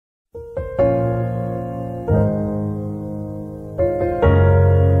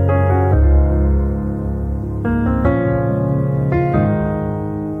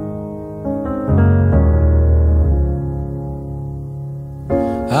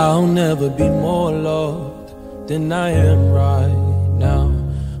I'll never be more loved than I am right now.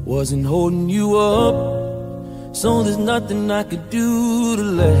 Wasn't holding you up, so there's nothing I could do to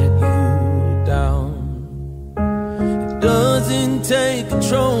let you down. It doesn't take a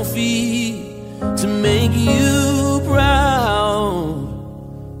trophy to make you proud.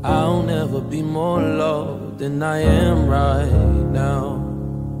 I'll never be more loved than I am right now.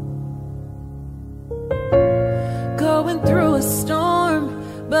 Going through a storm,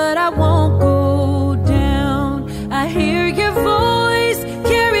 but I won't go down. I hear your voice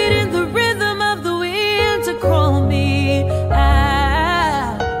carried in the rhythm of the wind to call me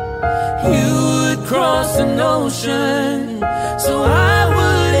out. You would cross an ocean so I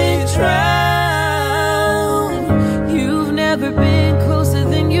wouldn't drown. You've never been closer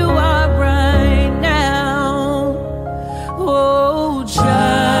than you are right now. Oh,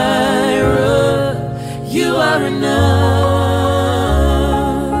 Jireh, you are enough.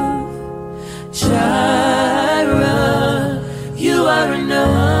 Jireh, you are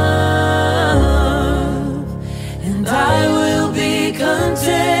enough. And I will be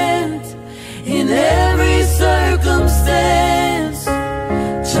content in every circumstance.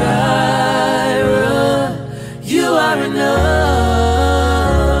 Jireh, you are enough.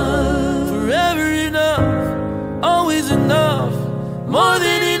 Forever enough, always enough, more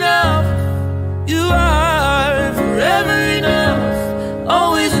than enough. You are forever enough,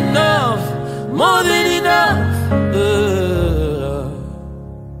 always enough, more than enough.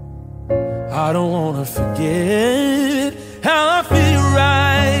 I don't wanna forget how I feel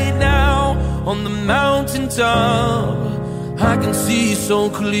right now on the mountaintop. I can see so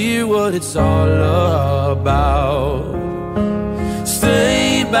clear what it's all about.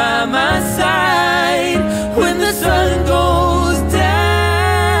 Stay by my side when the sun goes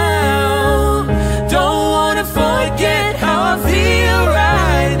down. Don't wanna forget how I feel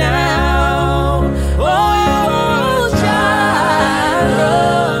right now. Oh, Jireh,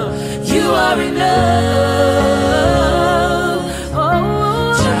 you are enough. Oh,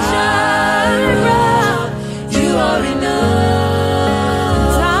 Jireh, you are enough.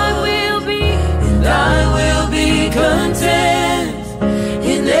 And I will be content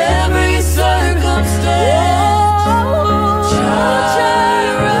in every circumstance. Jireh,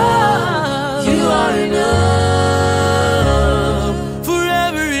 you are enough.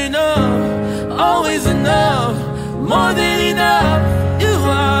 forever enough, always enough, more than enough. You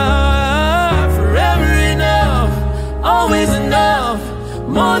are forever enough, always enough,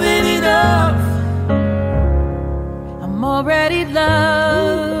 more than enough. I'm already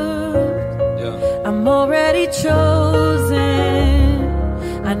loved. I'm already chosen.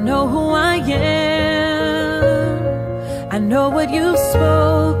 I know who I am. I know what you've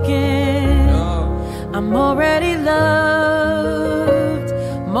spoken. I'm already loved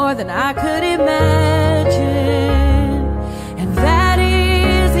more than I could imagine, and that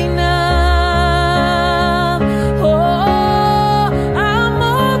is enough. Oh, I'm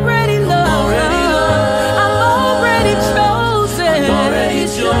already loved. I'm already chosen. I'm already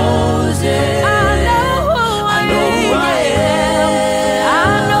chosen. I know who I am.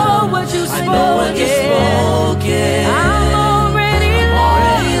 I know what you spoken. I'm already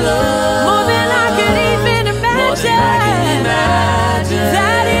loved more than I could even imagine.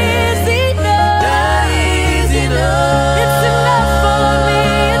 That is enough. That is enough. It's enough for me.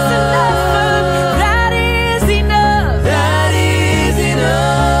 It's enough for me. That is enough. That is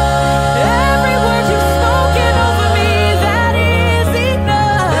enough. Every word you've spoken over me, that is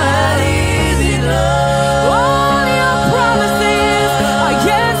enough. That is enough. All your promises are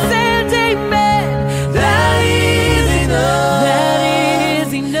yes and amen. That is enough. That is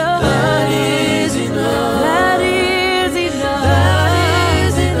enough. That is enough. That is enough. That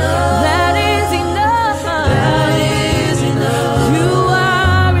is enough. That is enough. That is enough. You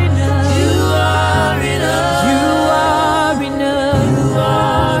are enough. You are enough. You are enough. You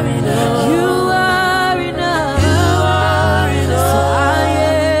are enough. You are enough. You are enough. So I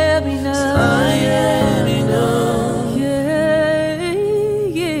am enough. I am enough. Yeah,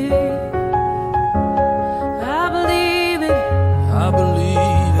 yeah. I believe it. I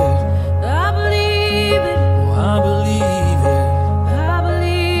believe it. I believe it. Oh, I believe it. I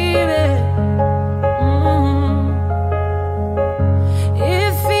believe it.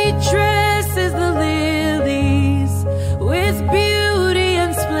 If he dresses the lilies with beauty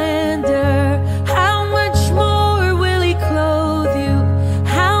and splendor, how much more will he clothe you?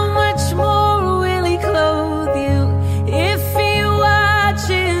 How much more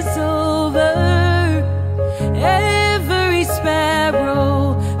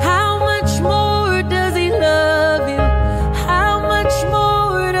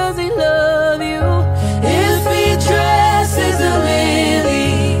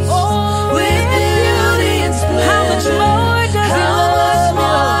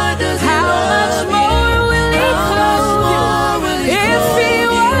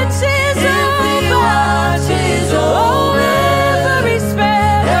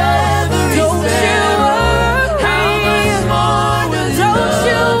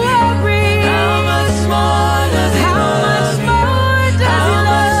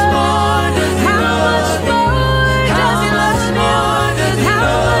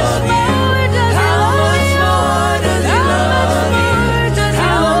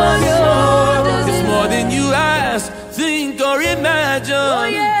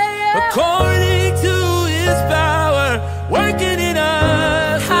according to His power working in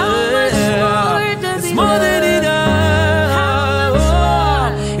us. How much more does He more than love? enough. How much more?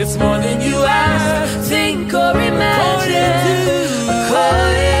 It's more than you ask, think, or imagine.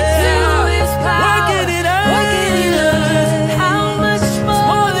 According to His power working in us. How much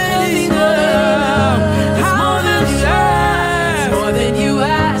more than does He enough. love? It's How more than much you ask. more? More than you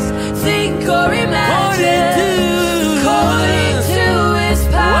ask, think, or imagine. According to His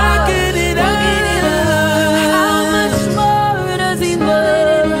power working in us. How much more does He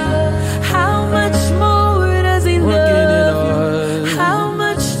love you? How much more does He Working in love you? us. How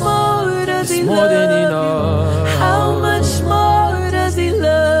much more does He More than love you? enough. How much more does He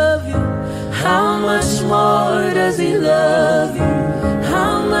love you? How much more does He love you?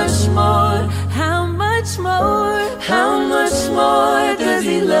 How much more? How much more? How much more does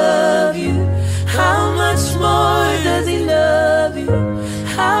He love you? How much more does He love you?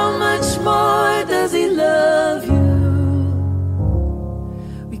 How much more does He love you?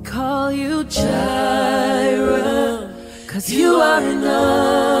 We call you Jireh, 'cause you are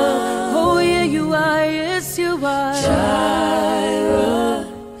enough. Oh yeah, you are, yes you are. Jireh,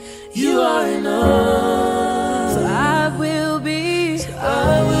 you are enough. So I will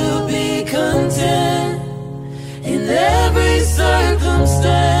be content in every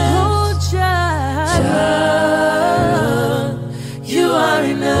circumstance. Oh Jireh, you are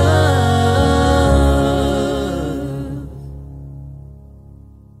enough.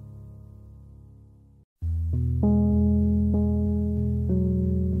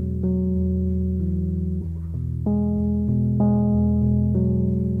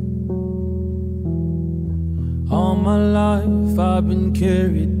 All my life I've been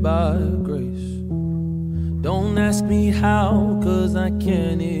carried by grace. Don't ask me how, 'cause I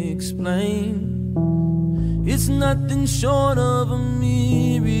can't explain. It's nothing short of a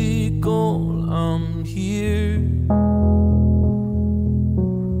miracle. I'm here.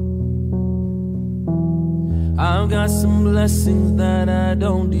 I've got some blessings that I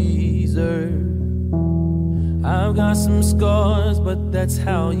don't deserve. I've got some scars, but that's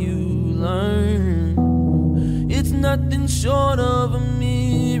how you learn. It's nothing short of a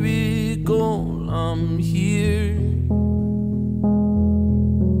miracle. I'm here.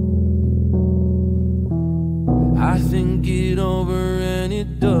 I think it over and it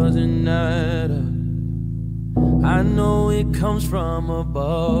doesn't matter. I know it comes from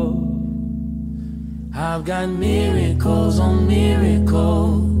above. I've got miracles on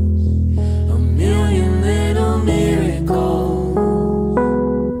miracles, a million little miracles.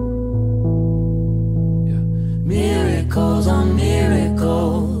 Miracles on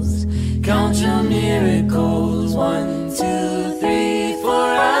miracles, count your miracles. 1, 2, 3, 4,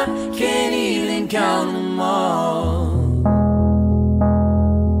 I can't even count them all.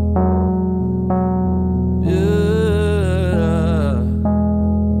 Yeah.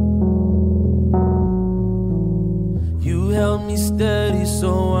 You held me steady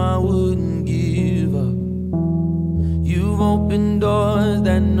so I wouldn't give up. You've opened doors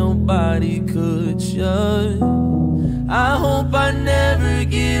that nobody could shut. I hope I never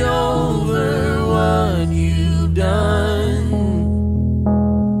get over what you've done.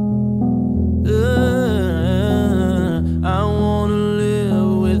 I wanna live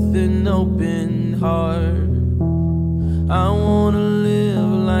with an open heart. I wanna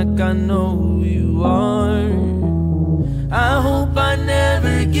live like I know who you are. I hope I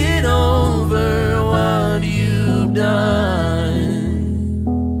never get over what you've done.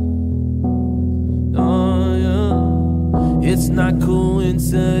 Oh yeah. It's not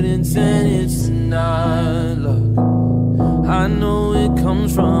coincidence and it's not luck. I know it comes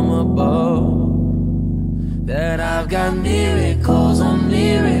from above. That I've got miracles on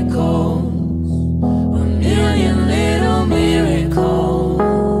miracles, a million little miracles.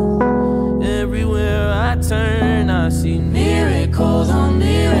 Everywhere I turn I see miracles on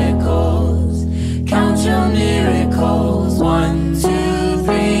miracles. Count your miracles. 1, 2,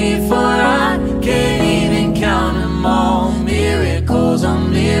 3, 4, I can't even count them all. Miracles on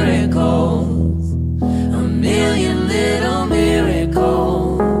miracles, a million little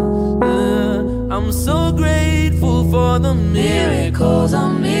miracles. I'm so grateful for the miracles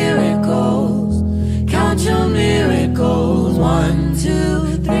on miracles. Count your miracles. 1,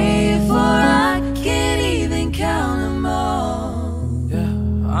 2, 3, 4, I can't even count them all. Yeah,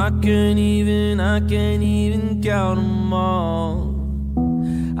 I can't even count them all.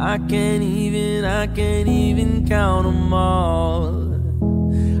 I can't even count them all.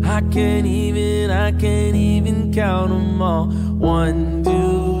 I can't even count them all. 1,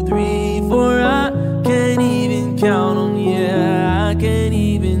 2, 3, 4, I can't even count them. Yeah, I can't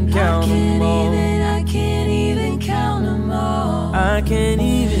even count I can't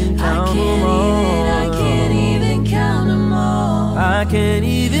even count them all. I can't even count them all. I can't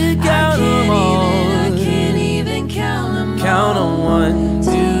even count them all. I can't even count them all. Count them 1,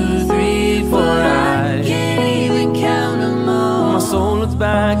 2, 3, 4. I can't even count them all. My soul looks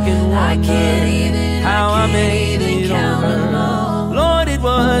back and wonders how I made it over. Lord, it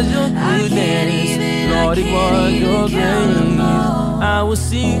was your goodness. Lord, it was your grace. I was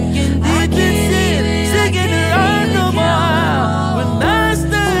sinking deep in sin, sinking to earth no more. But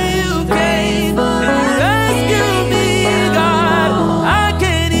Master, you came and rescued me, God. I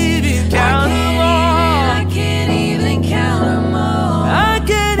can't even count them all. I can't even count them all. I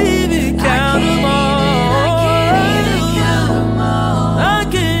can't even count them all. I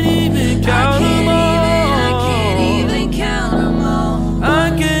can't even count them all. I can't even count them all. I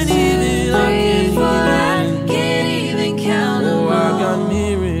can't even count them all. I can't even count them all. Oh, I got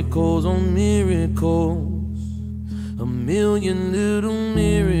miracles on miracles, a million little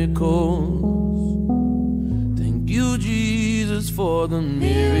miracles. Thank you, Jesus, for the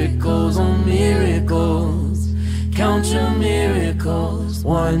miracles on miracles. Count your miracles,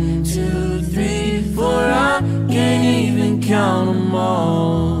 1, 2, 3, 4. I can't even count them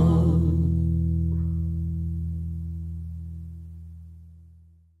all.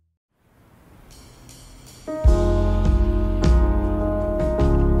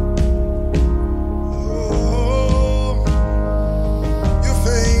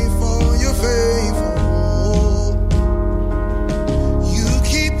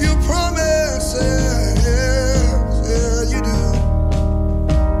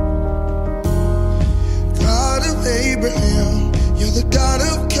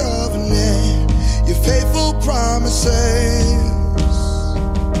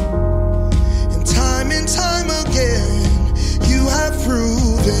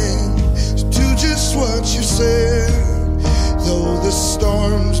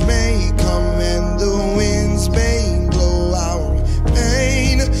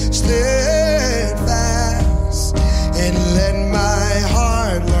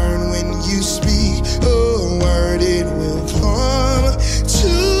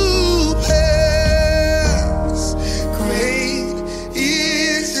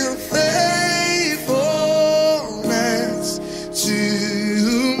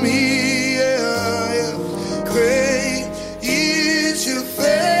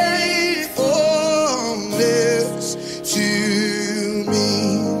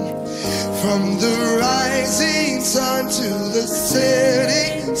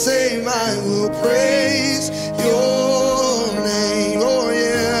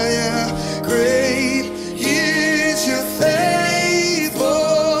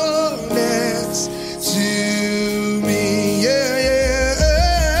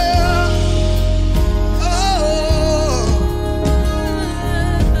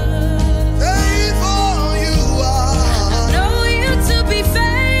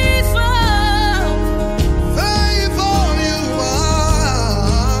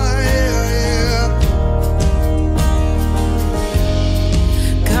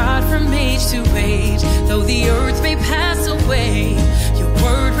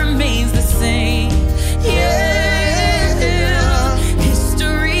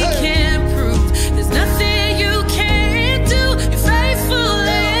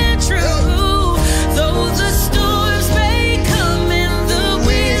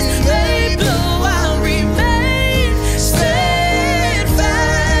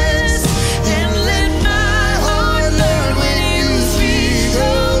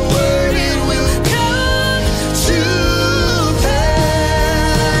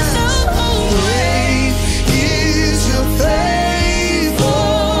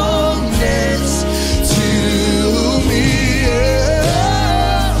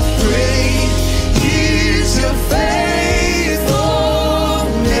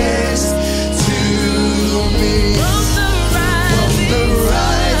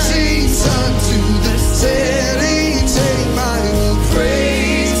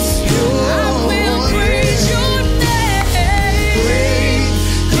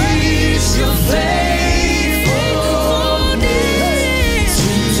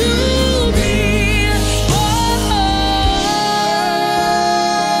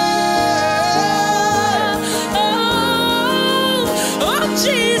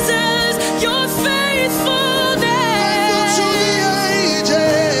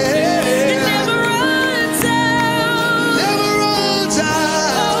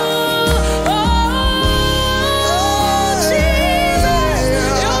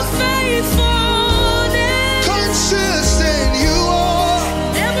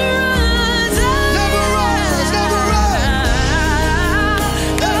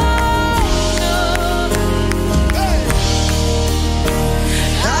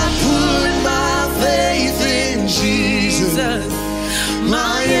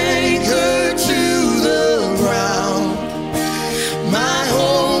 my anchor to the ground, my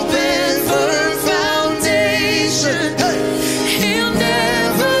hope and firm foundation. He'll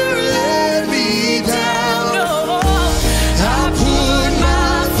never let me down. I put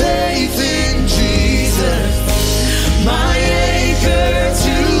my faith in Jesus, my anchor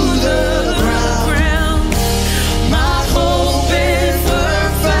to the ground, my hope and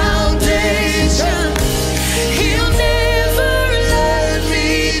firm foundation. He'll never let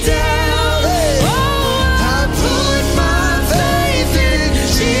me down. I put my faith in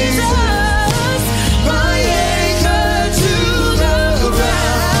Jesus, my anchor to the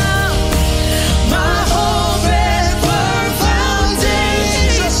ground, my hope and firm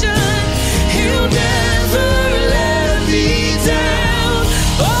foundation. He'll never let me down.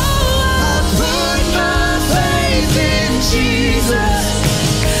 I put my faith in Jesus,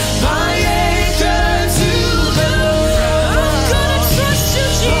 my anchor to the ground. I'm gonna trust you,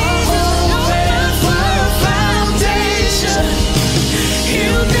 Jesus, my firm foundation.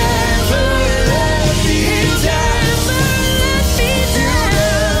 He'll never let me down.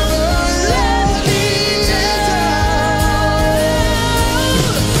 Let me down.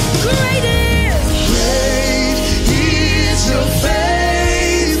 Great is your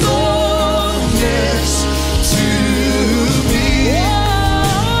faithfulness to me.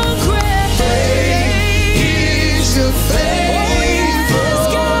 Great is your faithfulness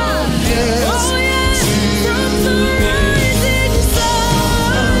to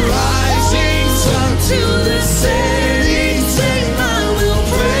rising sun to the setting sun. I will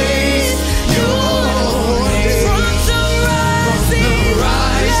praise your name. From the rising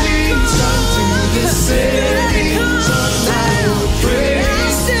sun to the setting sun, I will praise. I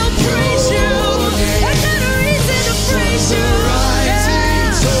still praise you. I got a reason to praise you.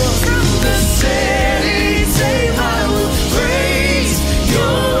 Rising sun to the setting sun, I will praise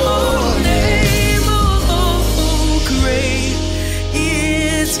your name. Oh, great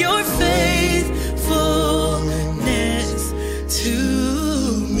is your faithfulness to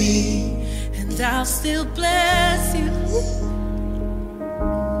me, and I'll still bless you.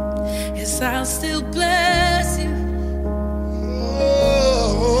 Yes, I'll still bless you.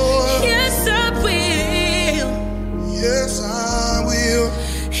 Yes, I will. Yes, I will.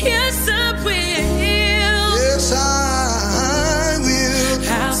 Yes, I will. Yes, I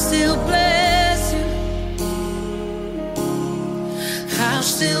will. I'll still bless you. I'll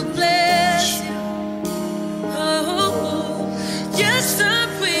still bless you. Oh, yes, I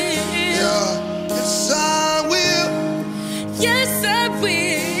will. Yes, I will. Yes, I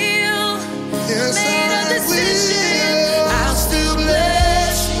will. Yes, made a decision. I'll still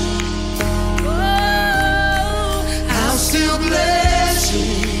bless you. Oh, I'll still bless you.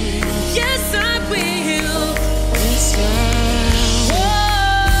 Yes, I will. Yes, I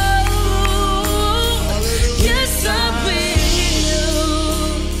will. Yes, I will.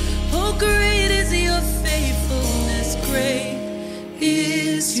 Oh, great is your faithfulness. Great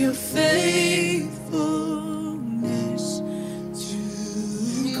is your faithfulness to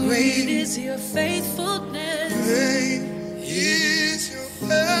me. Great is your faithfulness. Great is your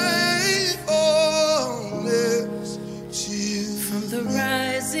faithfulness to from the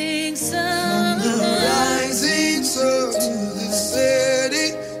rising sun, to the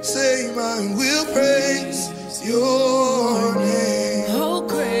setting same, I will praise your name. Oh,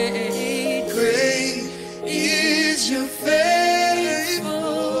 great is your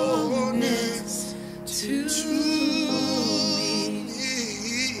faithfulness to me.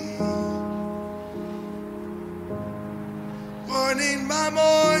 Morning by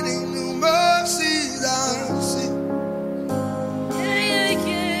morning, new mercies I see. Yeah,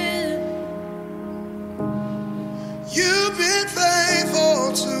 yeah. You've been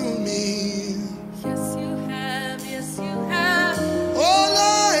faithful to me. Yes, you have. Yes, you have. All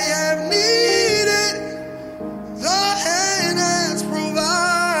I have needed, the hand has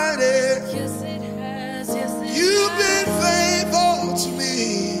provided. Yes, it has. Yes, it You've has. Been faithful to me.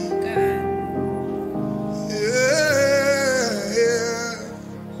 Yeah, yeah.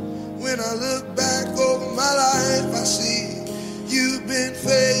 When I look back over my life, I see you've been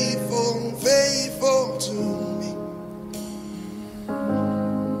faithful, faithful to me.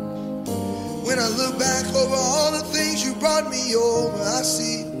 When I look back over all the things you brought me over, I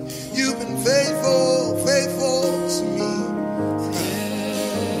see you've been faithful, faithful to me.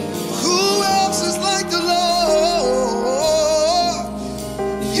 Who else is like the Lord?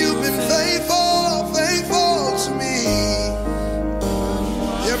 You've been faithful, faithful to me.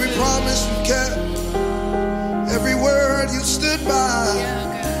 Every promise you kept, every word you stood by.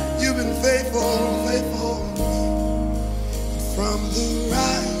 You've been faithful, faithful to me. From the the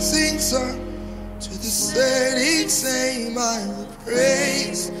rising sun to the setting same, I will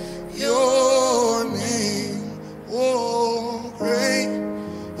praise your name. Oh, great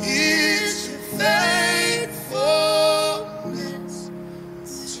is your faithfulness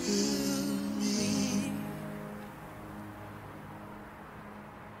to me.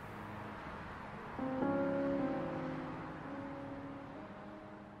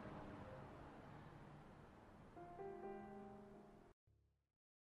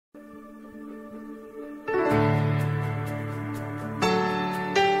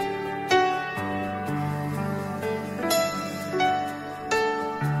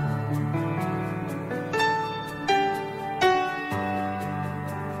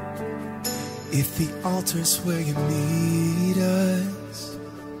 If the altar's where you meet us,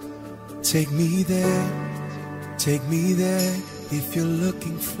 take me there, take me there. If you're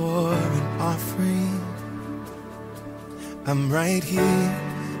looking for an offering, I'm right here,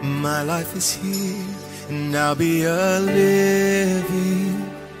 my life is here, and I'll be a living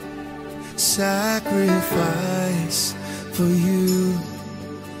sacrifice for you.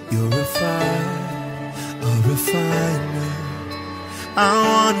 You're a fire, a refiner. I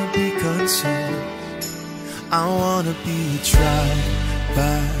wanna be consumed, I wanna be tried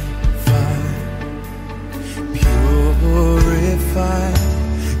by fire, purified.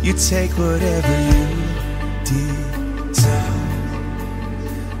 You take whatever you desire.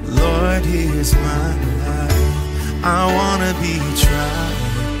 Lord, here's my life. I wanna be tried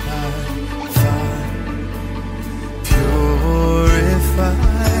by fire,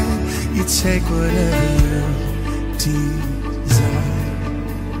 purified. You take whatever you desire.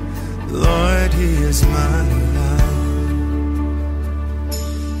 Lord, here's my life.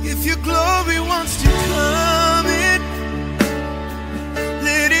 If your glory wants to come in,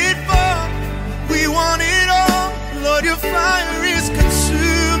 let it fall. We want it all. Lord, your fire is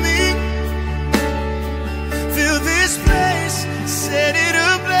consuming. Fill this place, set it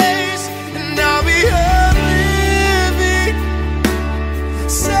ablaze, and I'll be a living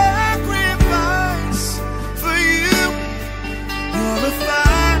sacrifice for you. You're a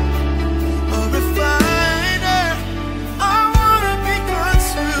fire, refiner. I wanna be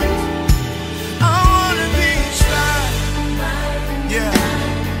consumed, I wanna be tried, yeah.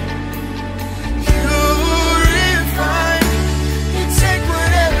 Purified. You take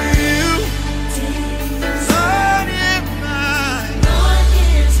whatever you Lord,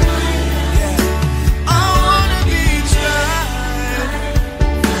 here's mine. Yeah. I wanna be tried,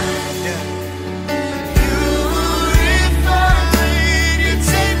 yeah. Purified. You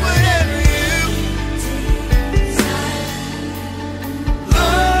take whatever you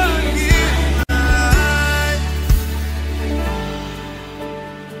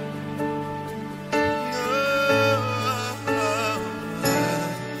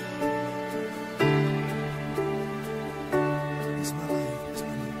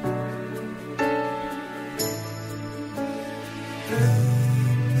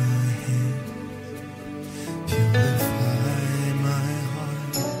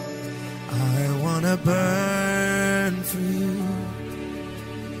burn for you,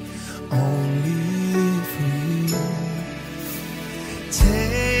 only for you.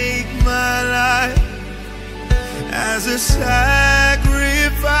 Take my life as a sacrifice.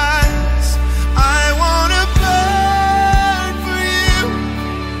 I wanna burn for you,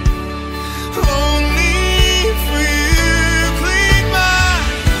 only for you. Clean my,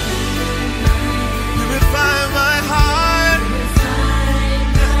 purify my heart.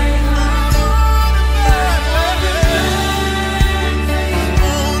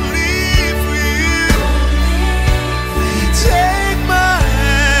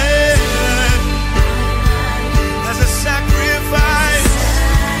 Sacrifice.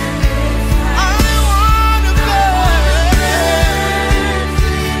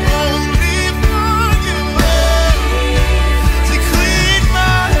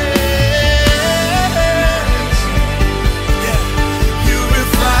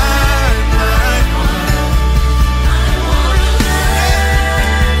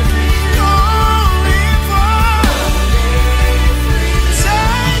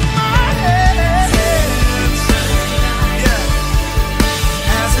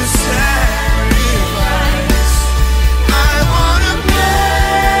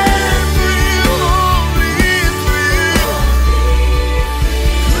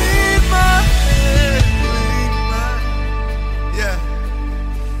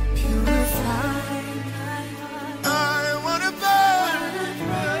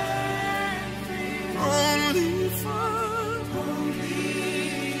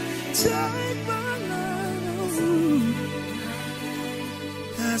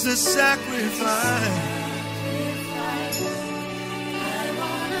 as a sacrifice.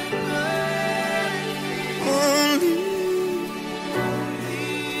 Only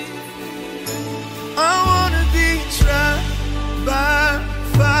I wanna be tried by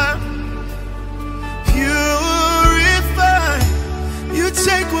fire, purified. You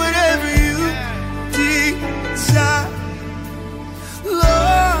take whatever you desire.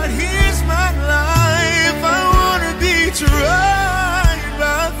 Lord, here's my life. I wanna be tried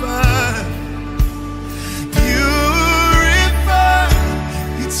by fire, purified.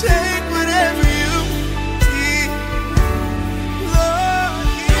 You take whatever you need. Lord,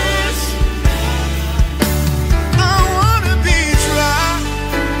 yes, I wanna be tried.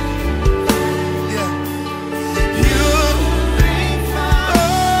 Yeah, purified.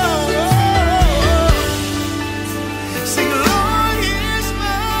 Sing, Lord, here's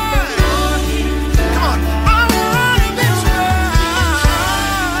mine. Come on, I wanna be tried.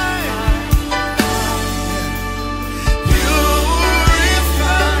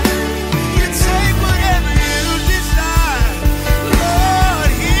 Purified. You take whatever you desire. Lord,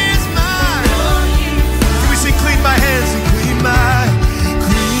 here's mine. Can we sing, clean my hands and clean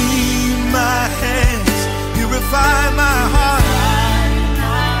my hands, purify my heart.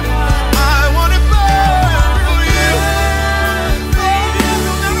 I wanna burn for you.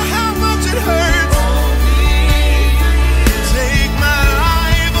 No matter how much it hurts. Take my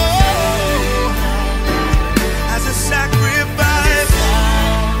life, oh, as a sacrifice.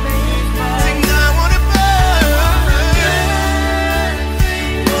 Sing, I wanna burn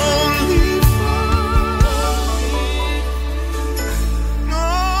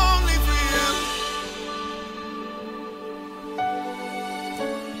only for you.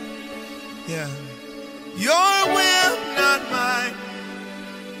 Yeah, your will, not mine.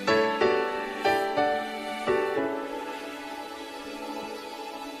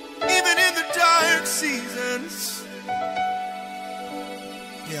 Even in the dark seasons.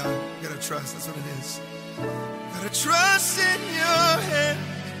 Yeah, you gotta trust, that's what it is. Gotta trust in your hand.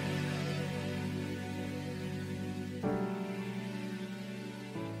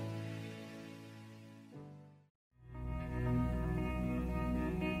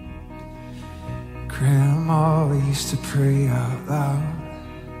 Grandma used to pray out loud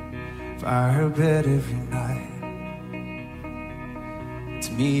by her bed every night. To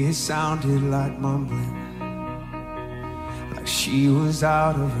me it sounded like mumbling, like she was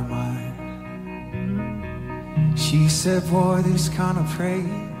out of her mind. She said, boy, this kind of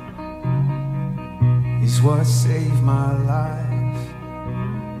praying is what saved my life.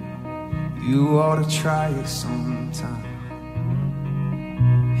 You ought to try it sometime.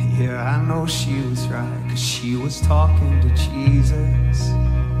 Yeah, I know she was right, 'cause she was talking to Jesus.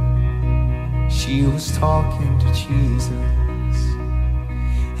 She was talking to Jesus.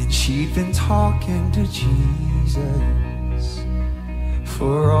 And she'd been talking to Jesus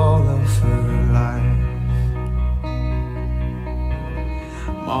for all of her life.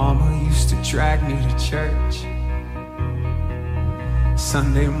 Mama used to drag me to church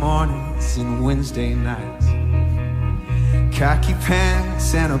Sunday mornings and Wednesday nights. Khaki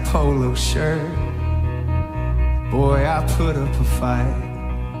pants and a polo shirt. Boy, I put up a fight.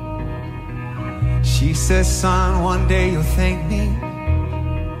 She says, son, one day you'll thank me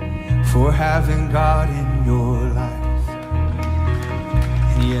for having God in your life.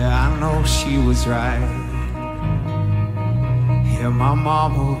 And yeah, I know she was right. Yeah, my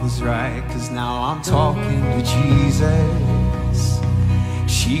mama was right, 'cause now I'm talking to Jesus.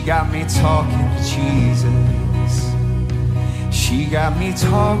 She got me talking to Jesus. She got me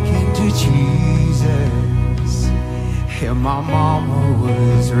talking to Jesus. Yeah, my mama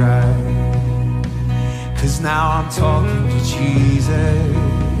was right, 'cause now I'm talking to Jesus.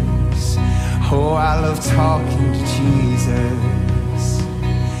 Oh, I love talking to Jesus.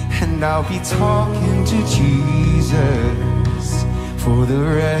 And I'll be talking to Jesus for the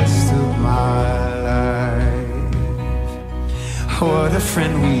rest of my life. What a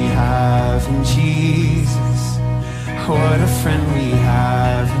friend we have in Jesus. What a friend we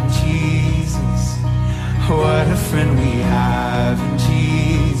have in Jesus. What a friend we have in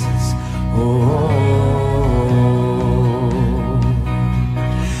Jesus. Oh,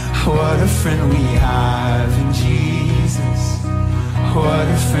 what a friend we have in Jesus. What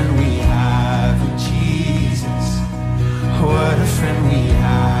a friend we have in Jesus. What a friend we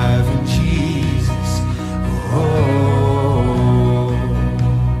have in Jesus. Oh,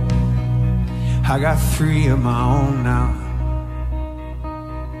 I got 3 of my own now,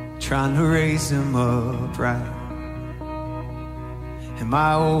 trying to raise them up right. And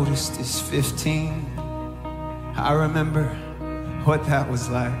my oldest is 15. I remember what that was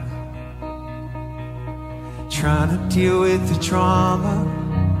like. Trying to deal with the drama,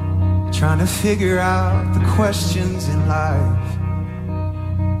 trying to figure out the questions in life.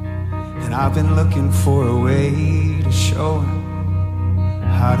 And I've been looking for a way to show him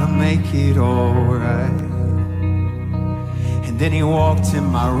how to make it all right. And then he walked in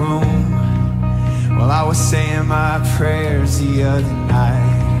my room while I was saying my prayers the other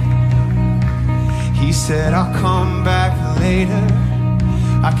night. He said, I'll come back later,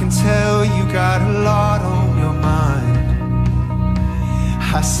 I can tell you got a lot on your mind.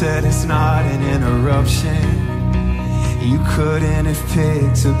 I said, it's not an interruption, you couldn't have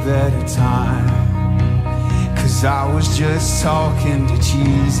picked a better time. 'Cause I was just talking to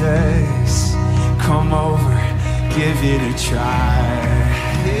Jesus. Come over, give it a try.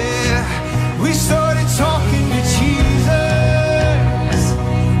 Yeah, we started talking to Jesus.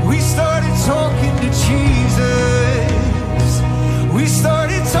 We started talking to Jesus. We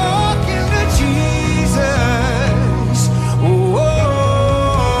started talking to Jesus. Whoa.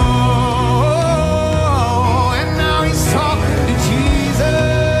 And now he's talking to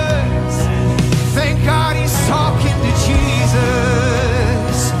Jesus. Thank God he's talking to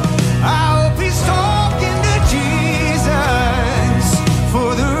Jesus. I hope he's talking to Jesus for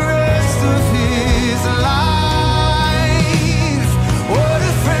the rest of his life. What a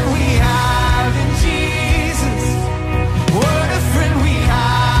friend we have in Jesus. What a friend we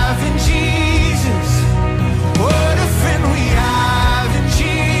have in Jesus. What a friend we have in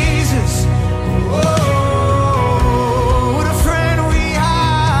Jesus. Oh, what a friend we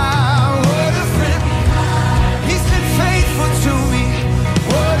have. What a friend. He's been faithful to me.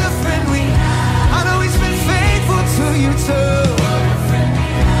 What a friend we have. I know he's been faithful to you too. What a friend we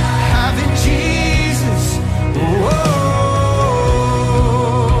have in Jesus. Whoa.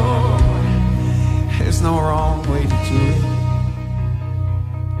 There's no wrong way to do it.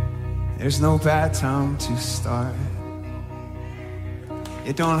 There's no bad time to start.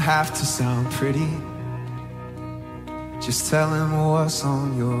 It don't have to sound pretty. Just tell him what's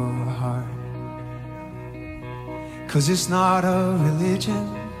on your heart. 'Cause it's not a religion.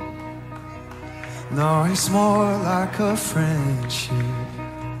 No, it's more like a friendship.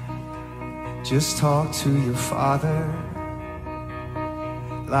 Just talk to your Father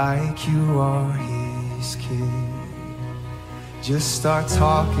like you are his kid. Just start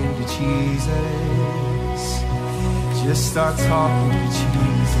talking to Jesus. Just start talking to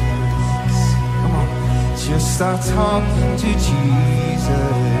Jesus. Come on. Just start talking to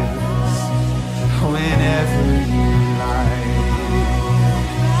Jesus whenever you like.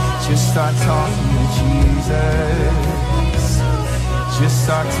 Just start talking to Jesus. Just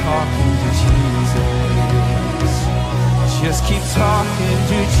start talking to Jesus. Just keep talking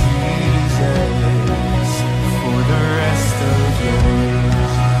to Jesus for the rest of your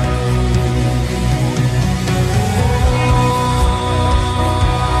life.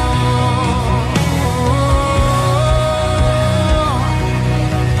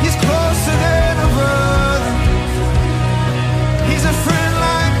 He's closer than a brother. He's a friend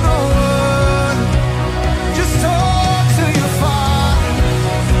like no other. Just talk to your Father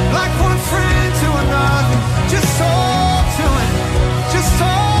like one friend to another. Just talk to him. Just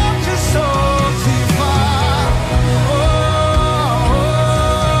talk to your Father.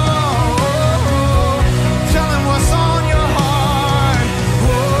 Tell him what's on your heart.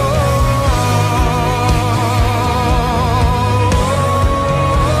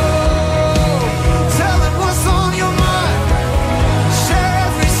 Tell him what's on your mind. Share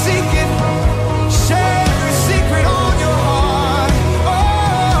every secret on your heart.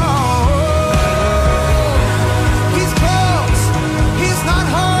 He's close. He's not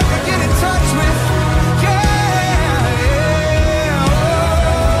hard to get in touch with.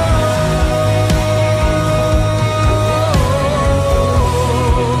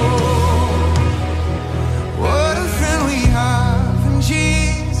 What a friend we have in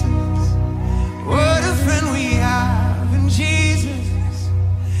Jesus. What a friend we have in Jesus.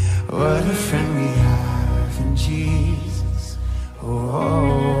 What a friend we have in Jesus. Oh,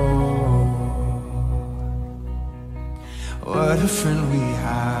 what a friend we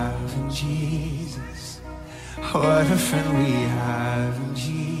have in Jesus. What a friend we have in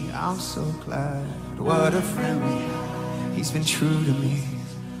Jesus. I'm so glad. What a friend we have. He's been true to me.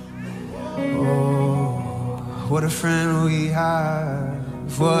 Oh, what a friend we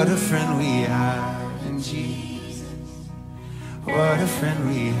have. What a friend we have in Jesus. What a friend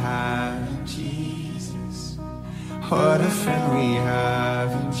we have in Jesus. What a friend we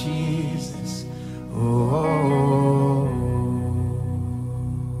have in Jesus. Oh.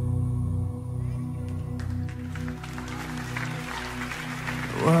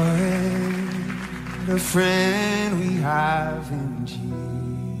 What a friend we have in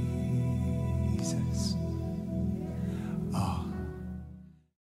Jesus. Oh.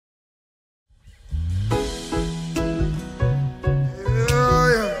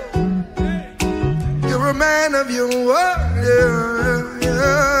 You're a man of your word.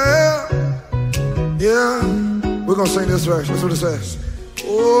 Yeah. We're gonna sing this verse. That's what it says.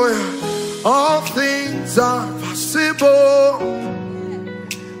 Oh yeah. All things are possible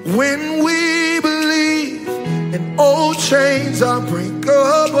when we believe, and old chains are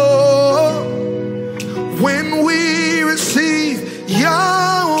breakable when we receive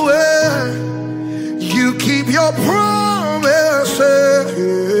Yahweh. You keep your promises.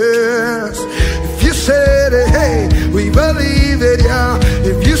 If you said it, hey, we believe it, yeah.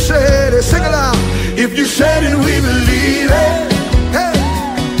 If you said it, sing aloud. If you said it, we believe it. Hey,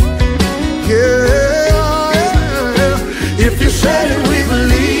 yeah, yeah. If you said it, we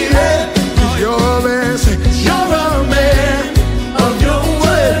believe it. You're a man, say, you're a man of your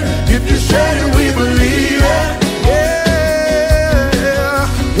word. If you said it, we believe it. Yeah.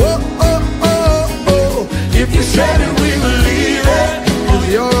 Whoa, oh, oh, oh. If you said it, we believe it.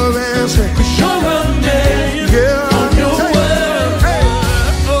 You're a man, say, you're a man, yeah, of your word. Hey.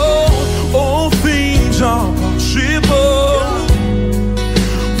 Oh, all things are possible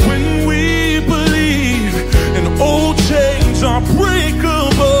when we believe, and old chains are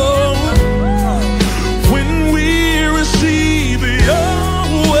breakable when we receive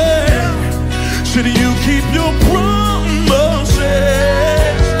Yahweh. Should you keep your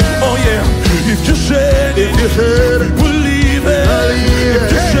promises? Oh yeah, if you said it, we believe it.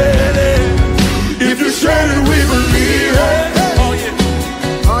 If you said it, if you said it, we believe it. Oh yeah,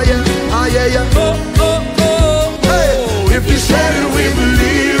 Oh yeah, oh yeah, yeah. oh oh oh. Hey. If you said it, we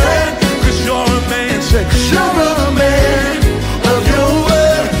believe it. 'Cause you're a man, say, you're a man of your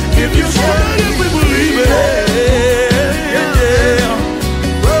word. If you said it, we believe it. Yeah.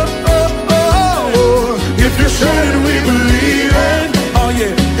 Oh, oh, oh, oh. If you said it, we believe it. Oh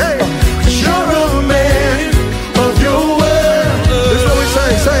yeah. Hey. 'Cause you're a man of your word. This is what we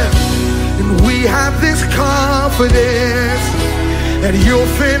say it. And we have this confidence that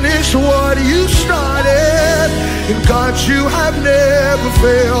you'll finish what you started. And God, you have never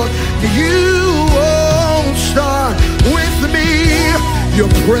failed. You won't start with me.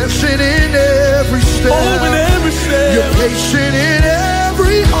 You're present in every step. Oh, in every step. You're patient in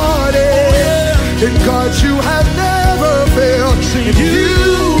every heartache. And God, you have never failed. And you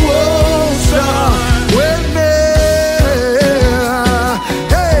won't start with me.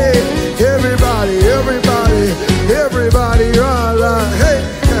 Hey, everybody, everybody, everybody, all right. Hey,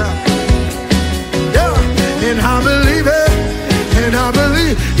 yeah. And I believe it, and I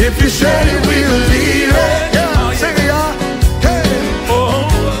believe. If you said it, we believe it. Yeah, sing it, y'all. Hey,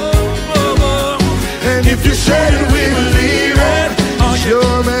 and if you said it, we believe it. You're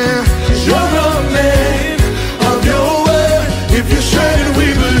a man, you're a man of your word. If you said it, we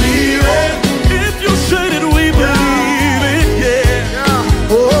believe it. If you said it, we believe it.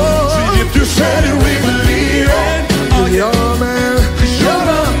 Yeah. Oh, If you said it, we believe it. you're a man, You're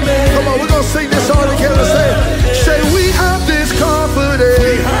a man. Come on, we're gonna sing this all together. Say, we have this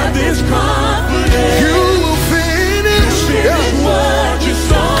confidence. Have this confidence. You will finish. Yeah. What you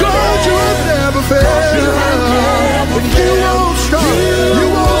started. God, you have never failed. And you won't stop. You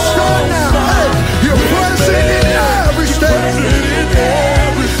won't stop now. Hey, you're present in every step.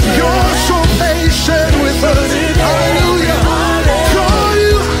 You're so patient with us. Hallelujah. God,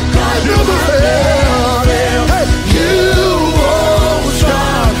 you have never failed. Hey, you won't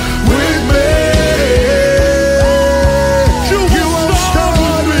stop with me. You won't stop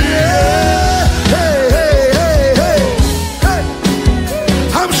with me. Hey, hey, hey, hey, hey.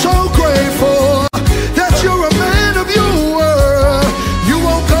 I'm so grateful that you're a man of your word. You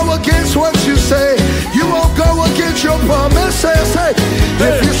won't go against what you say. You won't go against your promises. Hey,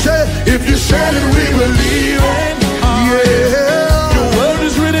 if you said it, we believe it. Yeah. Your word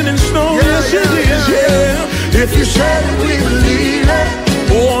is written in stone. Yeah, Yes, it yeah, is. yeah. Yeah. If you said it, we believe it.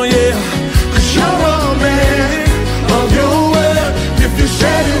 Oh yeah. 'Cause you're a man of your word. If you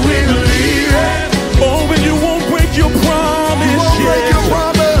said it, we believe it. Oh, and you won't break your promise. You won't break your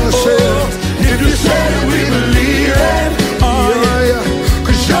promises. If you said it, we believe it. Yeah, yeah.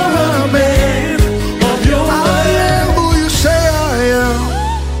 'Cause you're a man of your I am who you say I am.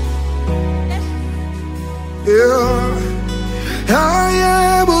 Yeah. I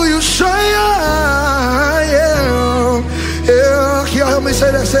am who you say I am. Yeah. Can y'all help me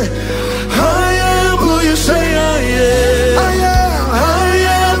say that? Say, I am who you say I am. I am. I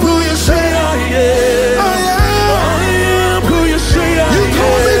am who you say I am. I am. I am who you say I am. You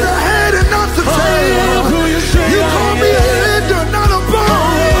call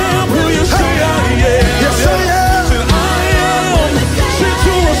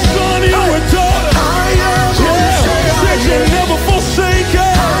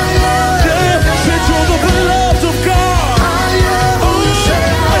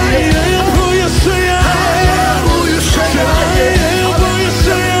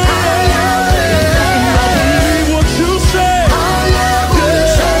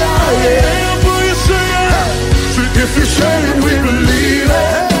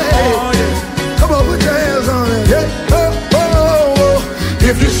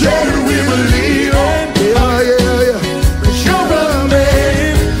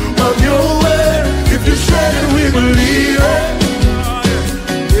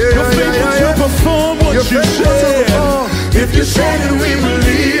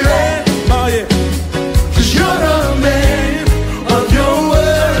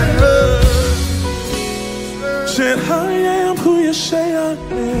Said I am who you say I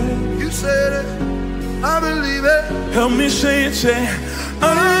am. You said it, I believe it. Help me say it, say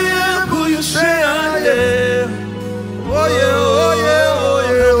I am who you say I am. Oh yeah, oh yeah, oh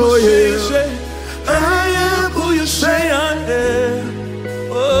yeah, oh yeah. Say, I am who you say I am.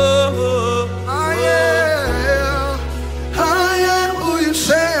 Oh, I am who you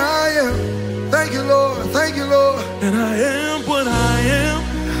say I am. Thank you, Lord, thank you, Lord. and I am what I am.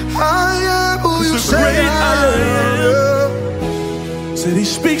 I am who you the say great I am. Said he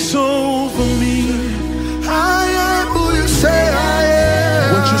speaks over me. I am who you say I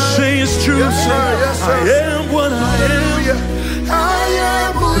am. What you say is true. Yes, sir, Say, yes, sir. I am what I am. I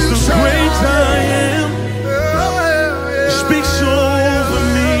am who you The say great I I am. He speaks over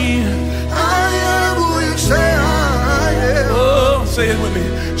me. I am who you say I am. Oh, say it with me.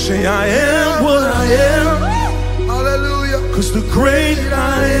 Say I am what I am. Hallelujah. 'Cause the great I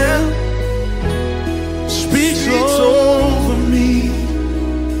am speaks over me.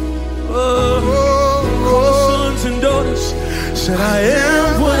 Oh, call the sons and daughters. Said I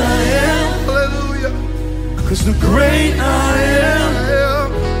am what I am. Hallelujah. 'Cause the great I am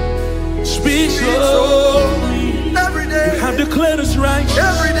speaks over me. Every day. You have declared us righteous.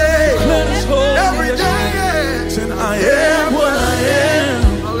 Every day. Declared us holy. Every day. Said I am what I am.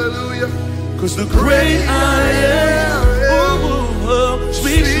 Hallelujah. 'Cause the great I am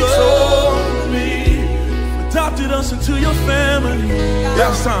speaks over me. Adopted us into your family.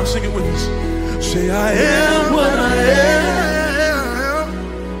 Last time, sing it with us. Say I am what I am.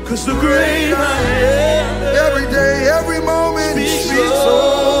 'Cause the great I am. Every day, every moment, He speaks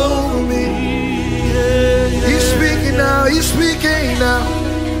over me. He's speaking now, He's speaking now.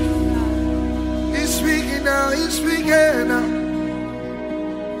 He's speaking now, He's speaking now.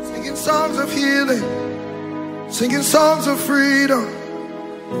 Singing songs of healing, singing songs of freedom,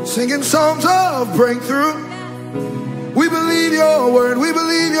 singing songs of breakthrough. We believe your word, we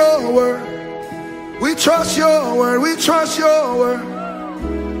believe your word. We trust your word, we trust your word.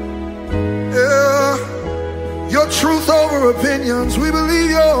 Yeah. Your truth over opinions, we believe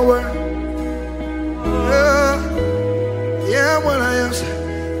your word. Yeah. Yeah, what I am,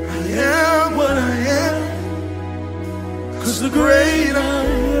 I am what I am. 'Cause the great I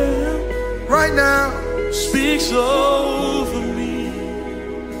am Right now, speaks over me.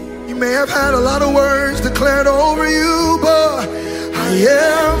 you may have had a lot of words declared over you, but I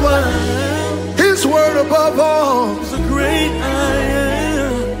am what I am. His word above all. 'Cause the great I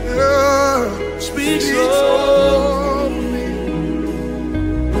am speaks over me.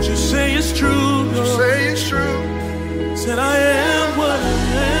 What you say is true. You say it's true. Said I am what I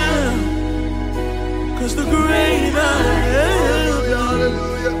am. 'Cause the great I am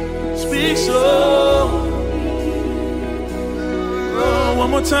Hallelujah. speaks over. Oh,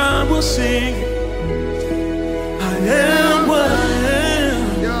 one more time we'll sing. I am what I am.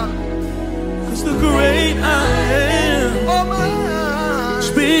 Yeah. 'Cause the great I am Oh my.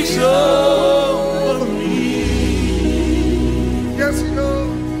 speaks over me. Yes, He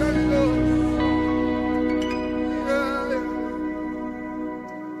knows. Yes, He knows. Yeah, yeah.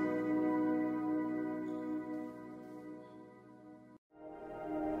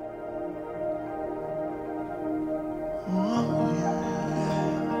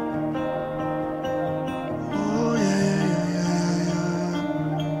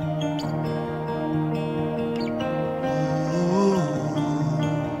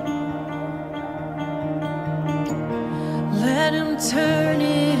 Let him turn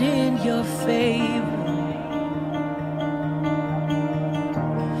it in your favor.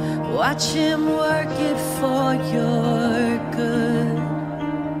 Watch him work it for your good.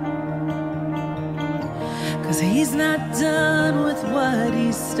 'Cause he's not done with what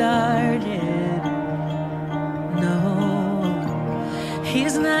he started. No,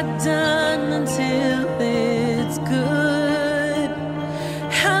 he's not done until it's good.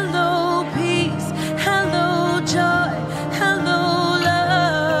 Hello, peace. Hello, joy. Hello,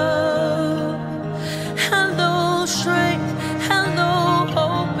 love. Hello, strength. Hello,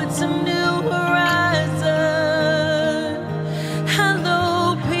 hope. It's a new horizon. Hello,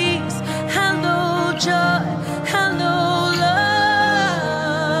 peace. Hello, joy. Hello,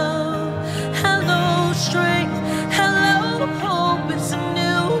 love. Hello, strength. Hello, hope. It's a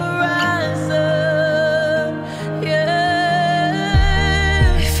new horizon. Yeah.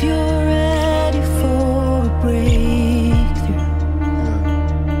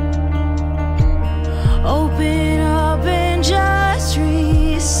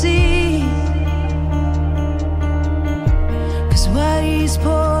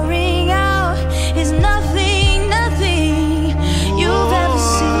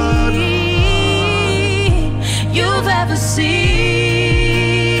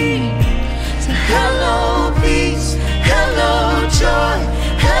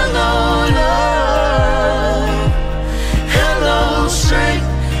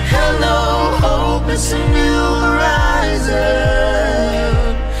 it's a new horizon.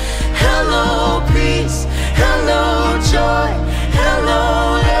 Hello peace, hello joy, hello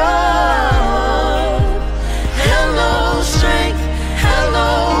love, hello strength, hello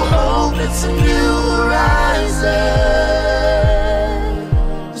hope. It's a new horizon.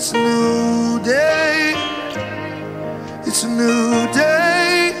 It's a new day. It's a new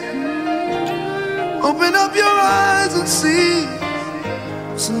day. Open up your eyes and see.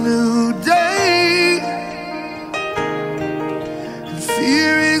 It's a new day. And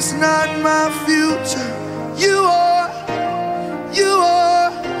fear is not my future. You are, you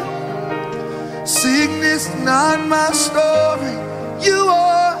are. Sickness not my story. You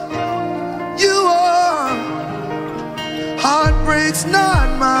are, you are. Heartbreak's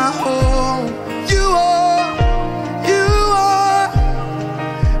not my home. You are, you are.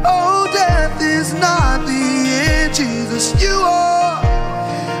 Oh, death is not the end, Jesus. You are,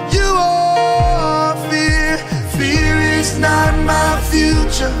 you are. Fear is not my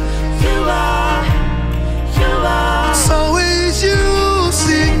future. You are, you are. It's always you.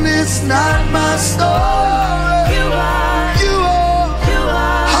 Sickness not my story. You are, You are, you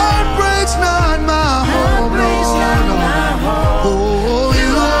are. heartbreak's not my home. Heartbreak's not my home. Oh,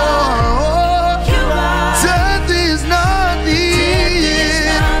 you are. You are, Death is not the end.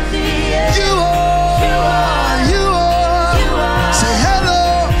 not the end. You are, You are, you are. you are. Say hello,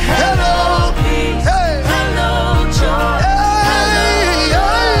 hello. Peace, Hey, hello joy, hey,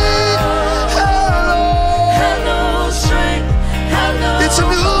 hello. hello strength, hello. It's a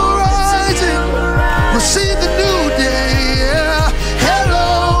new rising. Receive the new day. Yeah.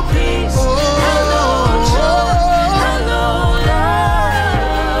 Hello, Peace, oh, hello joy, hello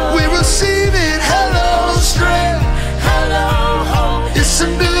love, we receive it. Hello, strength. hello hope. It's a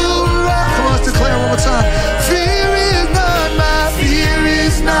new rise. Come on, let's declare one more time. Fear is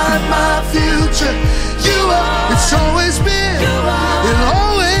not my future. You are. It's always been. It'll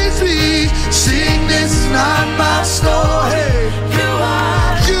always be. Sickness is not my story. You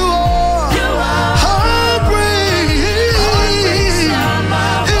are, You are. you are. Heartbreak.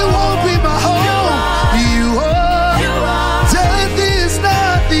 It won't be my home. You are. You are, Death is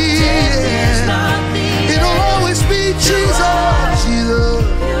not the end. not the It'll always be Jesus. Jesus.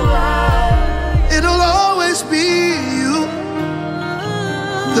 you are. It'll always be you.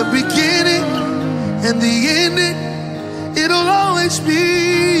 The beginning and the ending. It'll always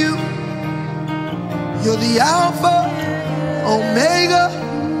be you. You're the Alpha, Omega.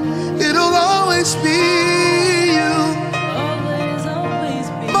 It'll always be you. Always, always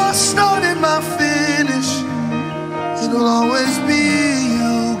be. My start and my finish. It'll always be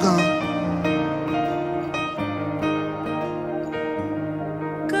you, God.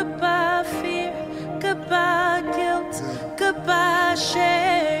 Goodbye fear, goodbye guilt, goodbye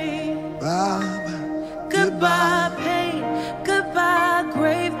shame, Bye. goodbye pain, goodbye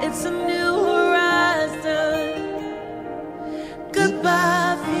grave. It's a new horizon.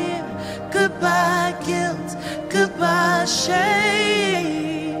 Goodbye fear, goodbye guilt, goodbye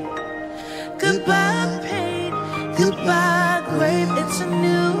shame, goodbye pain, goodbye grave. It's a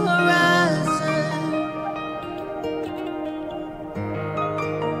new horizon.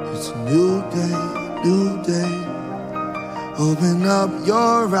 It's a new day, new day. Open up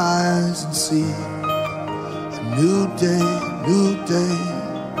your eyes and see. A new day, new day.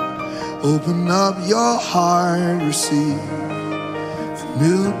 Open up your heart, receive. It's a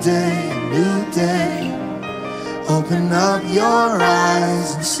new day, new day. Open up your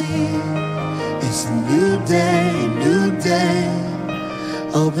eyes and see. It's a new day, new day.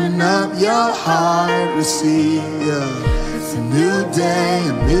 Open up your heart, receive. Yeah. It's a new day,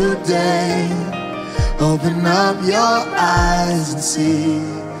 a new day. Open up your eyes and see.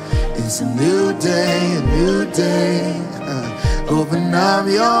 It's a new day, a new day. Open up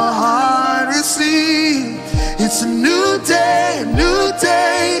your heart, receive. It's a new day, a new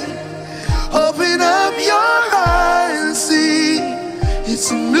day. Open up your eyes and see.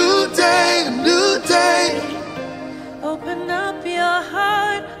 It's a new day, a new day. Open up your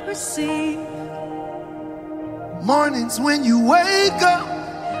heart, receive. Mornings when you wake up.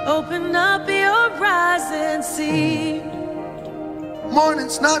 Open up your eyes and see.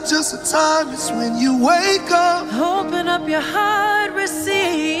 Morning's not just a time, it's when you wake up. Open up your heart,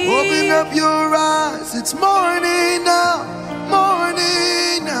 receive. Open up your eyes, it's morning now,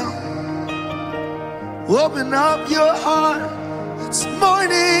 morning now. Open up your heart, it's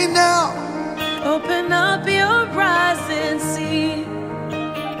morning now. Open up your eyes and see.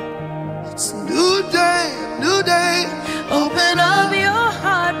 It's a new day, a new day. Open up your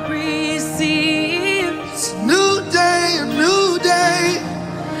heart, receive. It's a new day, a new day.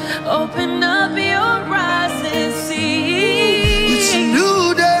 Open up your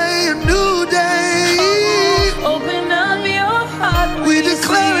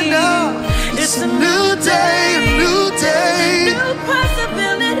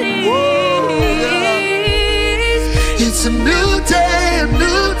It's a new day, a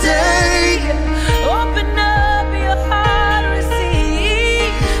new day. Open up your heart,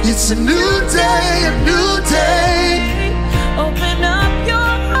 receive. It's a new day, a new day. Open up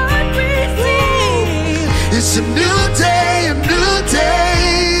your heart, receive. It's a new day, a new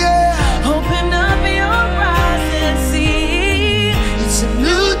day. Open up your eyes and see. It's a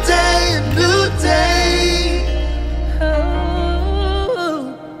new day, a new day. Oh.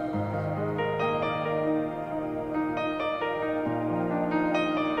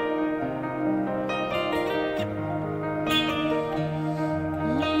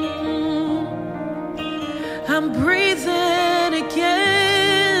 I'm breathing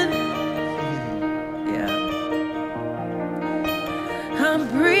again. Yeah. I'm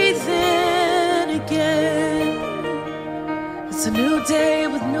breathing again. It's a new day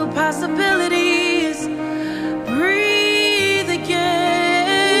with new possibilities. Breathe again.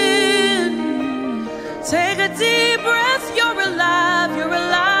 Take a deep breath. You're alive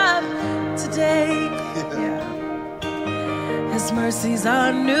today. Yeah. His mercies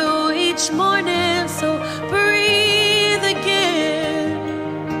are new each morning, so breathe again.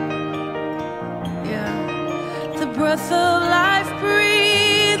 Yeah. The breath of life,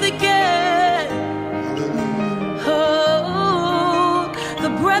 breathe again. Oh, the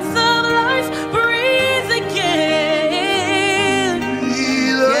breath of life, breathe again.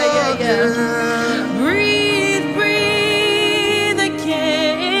 Yeah. Breathe, breathe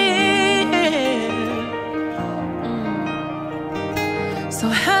again. So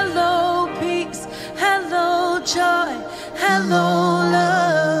hello, peace, hello, joy, hello,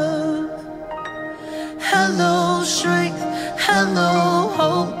 love, hello, strength, hello,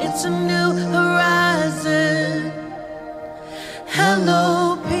 hope. It's a new horizon.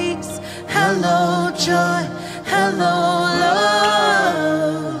 Hello, peace, hello, joy, hello,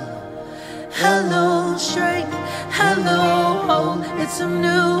 love, hello, strength, hello, hope. It's a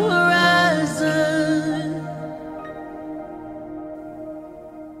new horizon.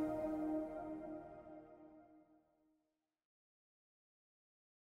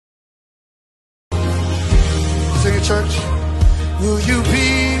 Sing it, church. Will you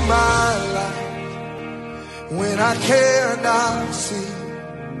be my light when I cannot see?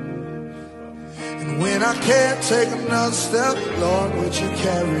 And when I can't take another step, Lord, would you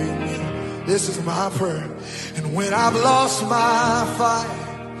carry me? This is my prayer. And when I've lost my fight,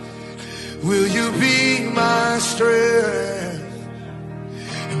 will you be my strength?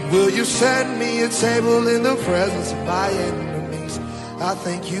 And will you set me a table in the presence of my enemies? I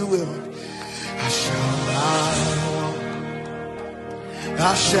think you will. I shall not want.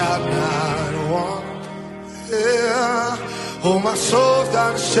 I shall not want. Yeah. Oh, my soul's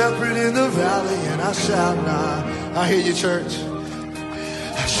got a shepherd in the valley, and I shall not. I hear you, church.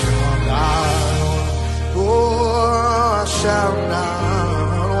 I shall not want. Oh, I shall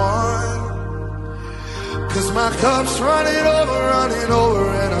not want. 'Cause my cup's running over,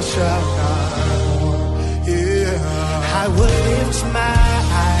 and I shall not want. Yeah. I will lift my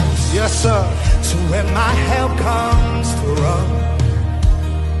eyes, Yes, sir. to where my help comes from.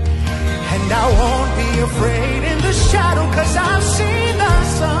 And I won't be afraid in the shadow, 'cause I've seen the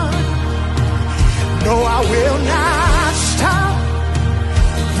sun. No, I will not stop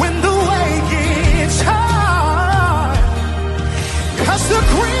when the way gets hard, 'cause the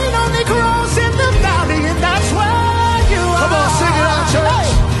green only grows in the valley, and that's where you are. Come on, sing it out,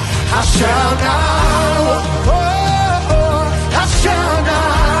 church. I shall not walk. I shall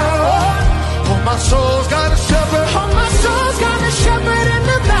not walk. Oh, my soul's got a shepherd. Oh, my soul's got a shepherd in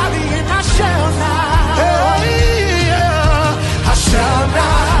the valley, and I shall not. Hey, yeah. I shall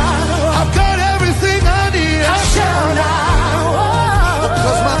not. I've got everything I need. I shall not.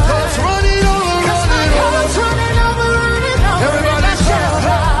 'Cause my cup's running over, running over. Everybody I shall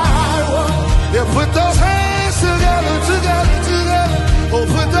not. Yeah, put those hands together, together, together. Oh,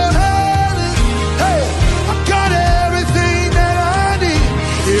 put those hands in. Hey, I got everything that I need.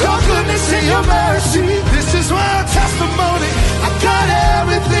 Your goodness and your mercy. This is my testimony. I got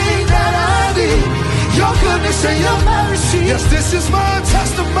everything that I need. Your goodness and your mercy. Yes, this is my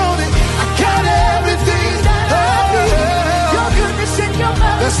testimony. I got everything that I need. Your goodness and your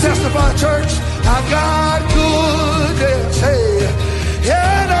mercy. Let's testify, church. I got goodness. Hey,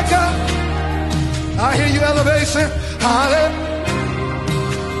 yeah, and I got. I hear you, elevation. Hallelujah.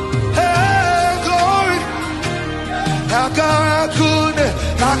 Hey, glory. I got goodness.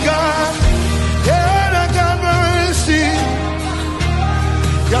 I got, yeah, and I got mercy.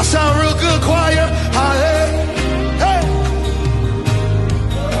 Y'all sound real good, choir. Hallelujah. Hey.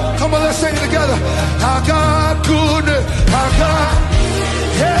 Come on, let's sing it together. I got goodness. I got,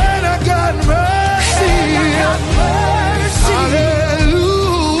 yeah, and I got mercy.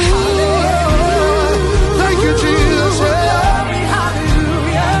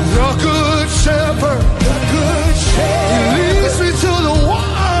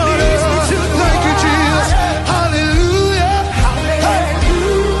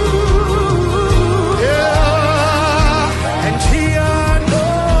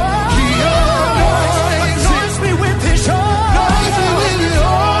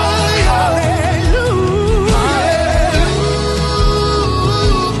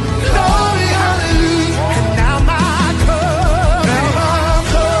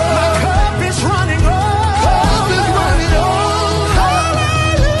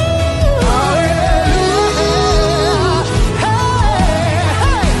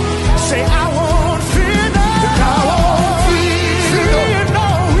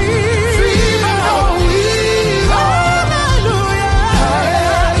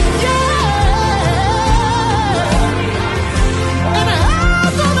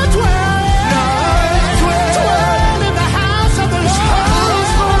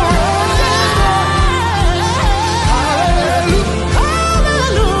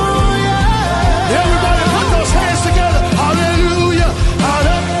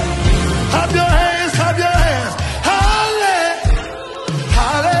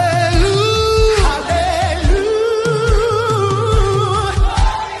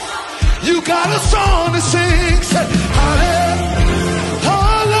 a song to sing. Say, hallelujah,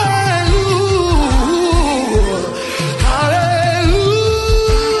 hallelujah, hallelujah,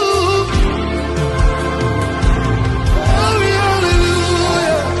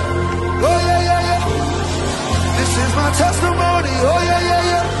 hallelujah. Oh yeah, yeah, yeah. This is my testimony. Oh yeah, yeah,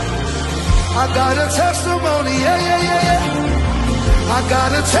 yeah. I got a testimony. Yeah, yeah, yeah, yeah. I got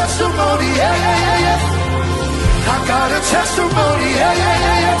a testimony. Yeah, yeah, yeah, yeah. I got a testimony. Yeah, yeah,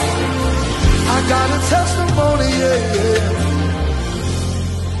 yeah, yeah. I got a testimony. Yeah, yeah.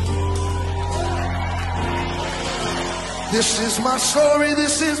 This is my story.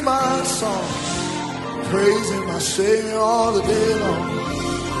 This is my song. Praising my Savior all the day long.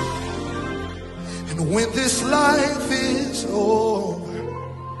 And when this life is over,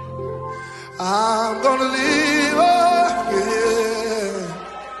 I'm gonna live again.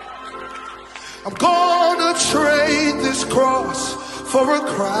 I'm gonna trade this cross for a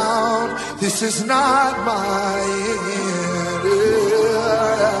crown. This is not my end.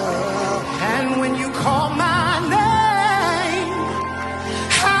 And when you call my name,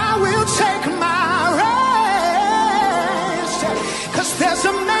 I will take my rest. 'Cause there's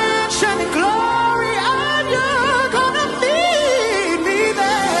a mansion in glory, and you're gonna meet me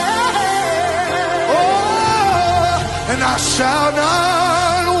there. Oh, and I shall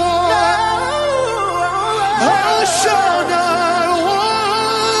not want. I shall not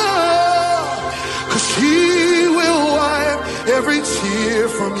want. 'Cause he will wipe every tear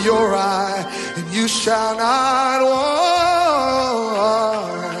from your eye, and you shall not want.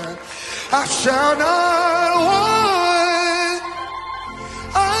 I shall not want.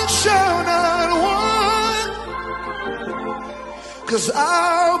 I shall not want. 'Cause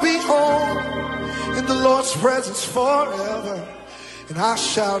I'll be home in the Lord's presence forever, and I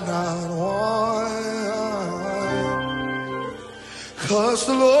shall not want. 'Cause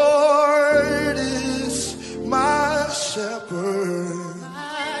the Lord is my shepherd.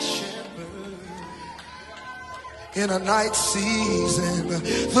 In a night season,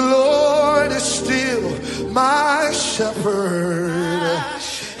 the Lord is still my shepherd.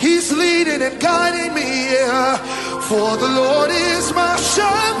 He's leading and guiding me, for the Lord is my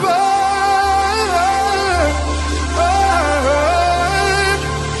shepherd.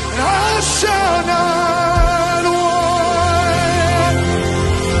 And I shall not want.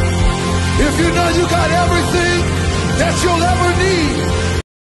 If you know you got everything that you'll ever need,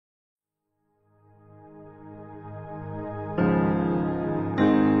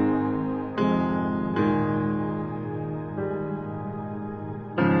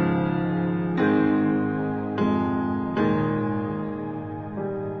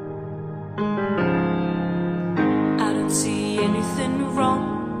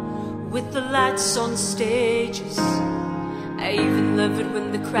 on stages. I even love it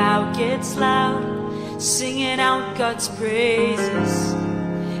when the crowd gets loud, singing out God's praises.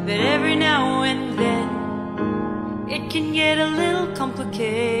 But every now and then it can get a little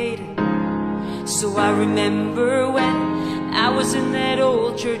complicated. So I remember when I was in that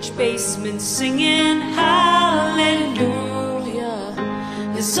old church basement singing hallelujah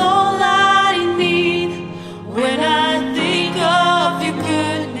is all I need when I think of your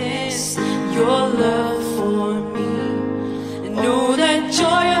goodness, your love for me. And know that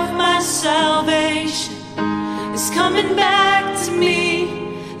joy of my salvation is coming back to me.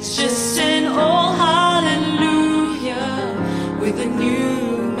 It's just an old hallelujah with a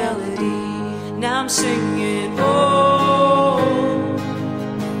new melody. Now I'm singing, oh,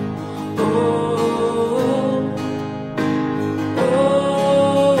 oh,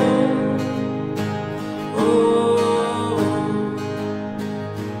 oh, oh.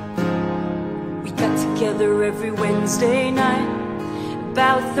 We got together every Wednesday night,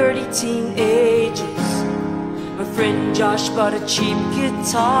 about 30 teenagers. My friend Josh bought a cheap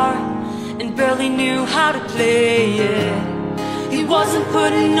guitar and barely knew how to play it. He wasn't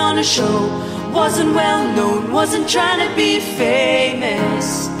putting on a show, wasn't well known, wasn't trying to be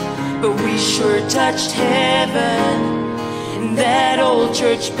famous, but we sure touched heaven in that old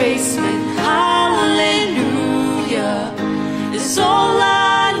church basement. Hallelujah is all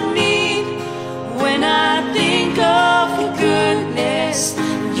I need when I think of your goodness,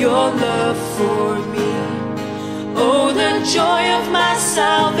 your love for me. Oh, the joy of my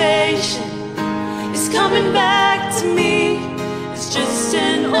salvation is coming back to me. It's just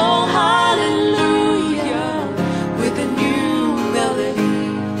an old hallelujah with a new melody.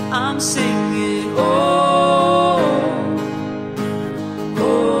 I'm singing, oh, oh,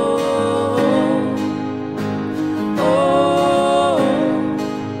 oh,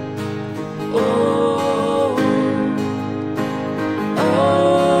 oh, oh.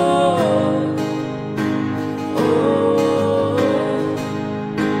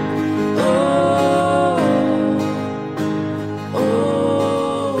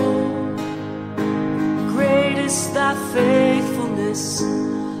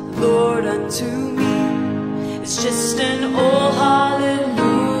 Lord unto me. It's just an old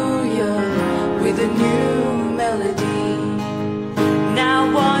hallelujah with a new melody.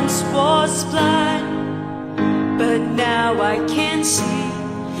 Now once was blind, but now I can see.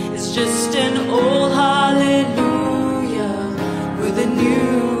 It's just an old hallelujah with a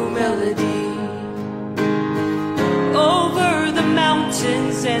new melody. Over the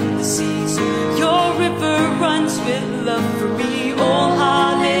mountains and the seas, your river runs with love for me. Oh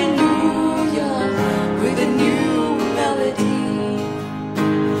hallelujah with a new melody.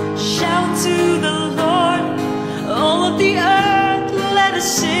 Shout to the Lord, all of the earth, let us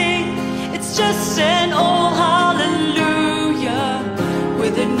sing. It's just an old hallelujah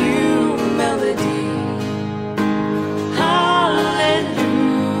with a new melody. Hallelujah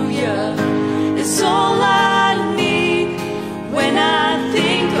is all I need when I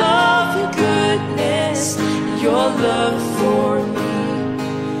think of your goodness, your love for me.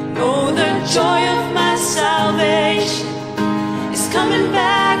 Oh, the joy of my salvation is coming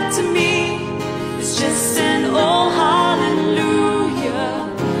back to me. It's just an old hallelujah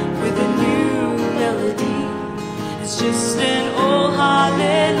with a new melody. It's just an old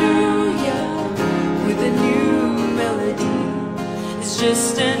hallelujah with a new melody. It's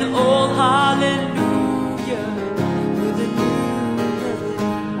just an old hallelujah with a new melody.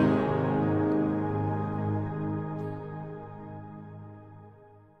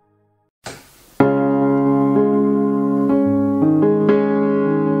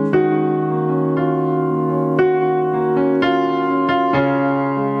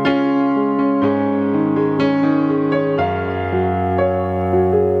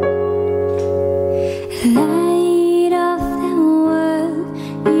 Light of the world,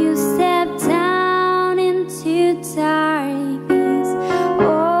 you step down into darkness.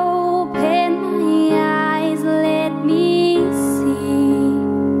 Open my eyes, let me see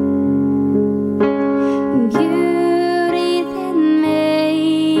beauty that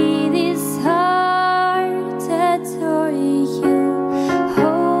made this heart adore you.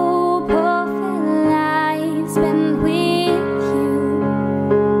 Hope of a life spent with you.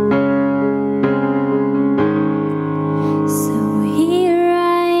 So here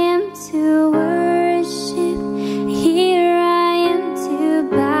I am to worship, here I am to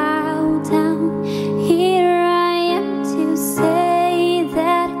bow down, here I am to say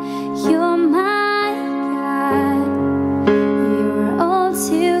that you're my God. You're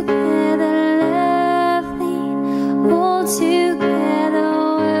altogether lovely, altogether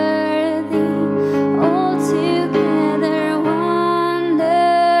worthy, altogether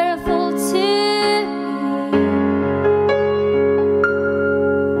wonderful to me.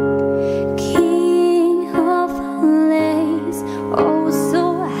 King of all ages, oh so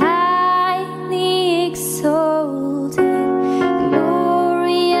highly exalted,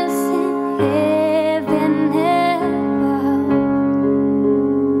 glorious in heaven above.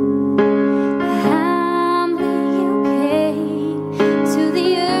 Humbly you came to the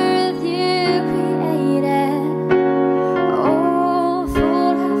earth you created. Oh,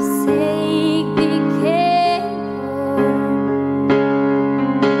 for our sake became poor.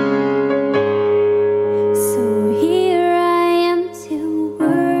 So here I am to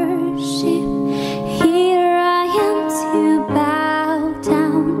worship, here I am to bow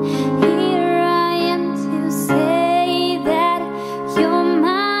down, here I am to say that you're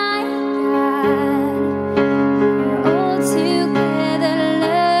my God. You're altogether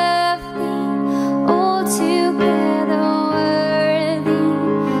lovely, altogether worthy,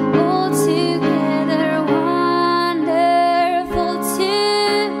 altogether wonderful to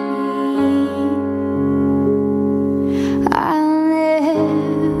me. I'll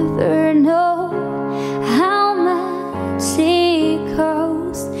never know how much it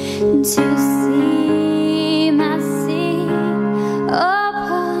costs to see my sin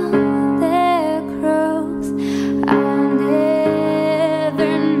upon the cross. I'll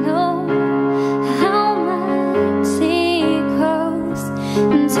never know how much it costs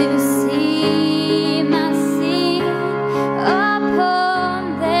to see my sin upon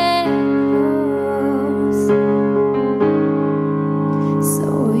the cross. So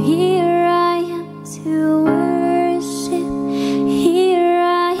here I am to worship, here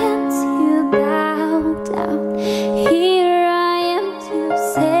I am to bow down, here I am to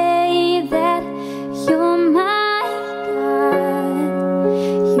say that you're my God.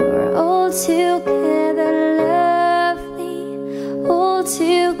 You're altogether lovely,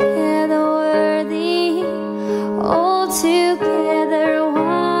 altogether worthy, altogether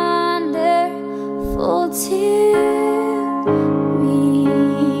wonderful to me.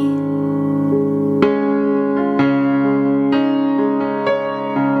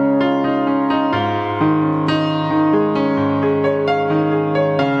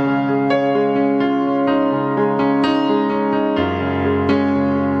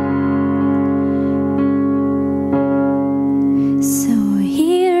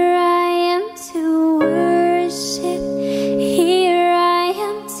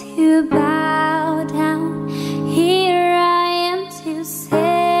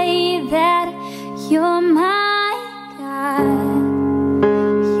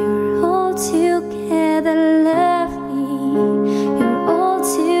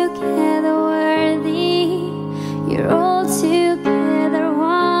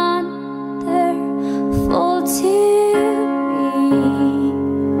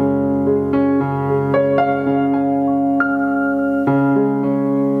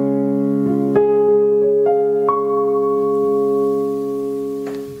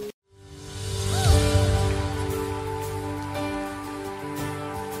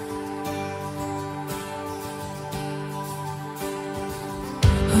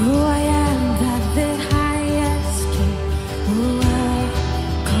 Who I am, that the highest king will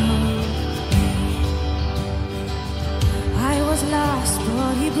welcome me. I was lost,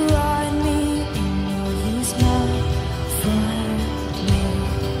 but he brought me in. Oh, his love for me.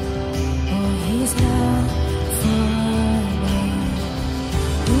 Oh, his love for me.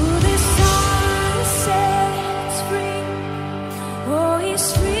 Who the sun sets free. Oh, he's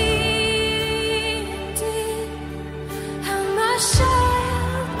free indeed. I'm a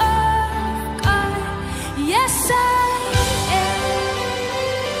child of God. Yes, I am.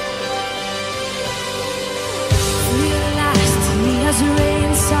 Realized he has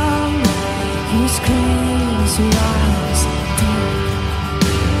ransomed his grace was deep.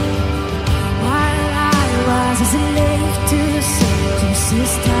 While I was a slave to sin,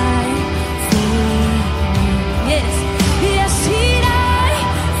 Jesus died for me. Yes, yes, he died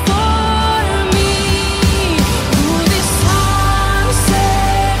for me. Who the sun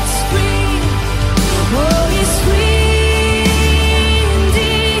sets free. Oh, he's free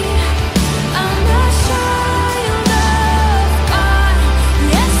indeed. I'm a child of God.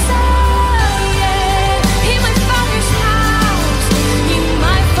 Yes, I am. In my Father's house, in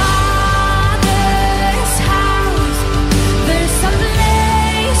my Father's house, there's a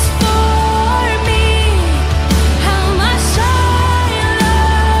place for me. I'm a child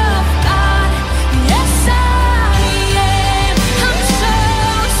of God. Yes, I am. I'm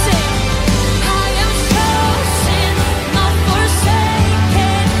chosen. I am chosen, not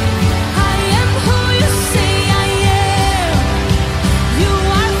forsaken. I am who you say I am. You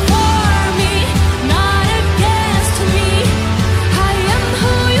are for me, not against me. I am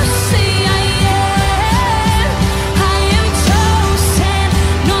who you say I am. I am chosen,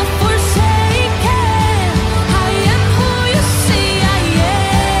 not forsaken. I am who you say I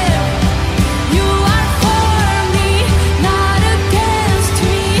am. You are for me, not against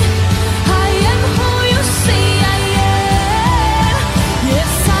me. I am who you say I am.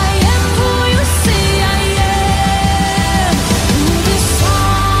 Yes, I am who you say I am. Who the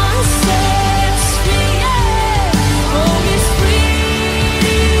sun sets free. Oh, he's free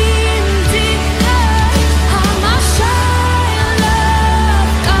indeed. I'm a child of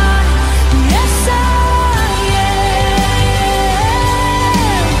God. Yes, I am.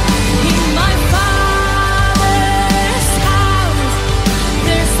 In my Father's house,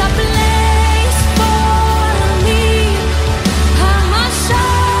 there's a place for me. I'm a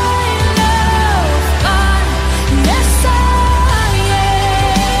child of God. Yes, I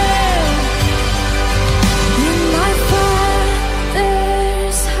am. In my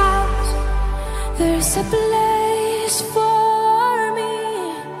Father's house, there's a place for me.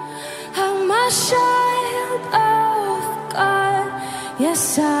 I'm a child of God. Yes,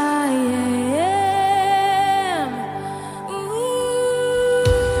 I am.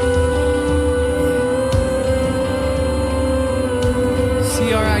 See,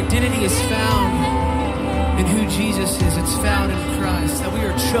 our identity is found in who Jesus is. It's found in Christ. That we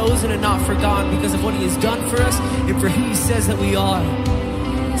are chosen and not forgotten because of what he has done for us and for who he says that we are.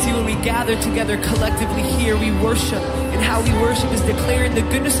 See, when we gather together collectively here, we worship. And how we worship is declaring the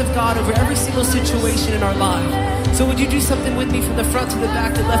goodness of God over every single situation in our life. So would you do something with me from the front to the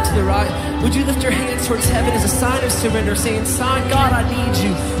back, the left to the right? Would you lift your hands towards heaven as a sign of surrender, saying, "Son, God, I need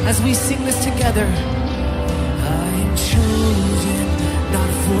you," as we sing this together. I am chosen, not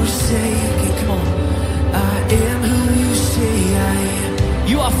forsaken. Come on. I am who you say I am.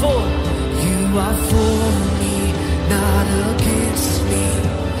 You are for. You are for me, not against me.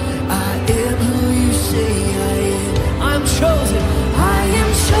 I am who you say I am. I'm chosen. I am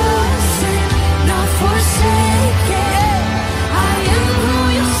chosen, not forsaken. I am who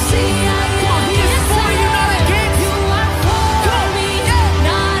you say I am. He is for you, not against. You are for me,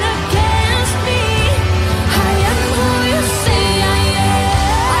 not against me. I am who you say I am.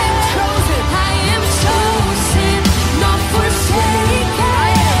 I am chosen. I am chosen, not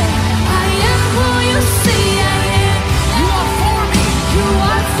forsaken. I am who you say I am. You are for me. You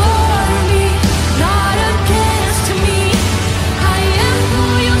are for me, not against me.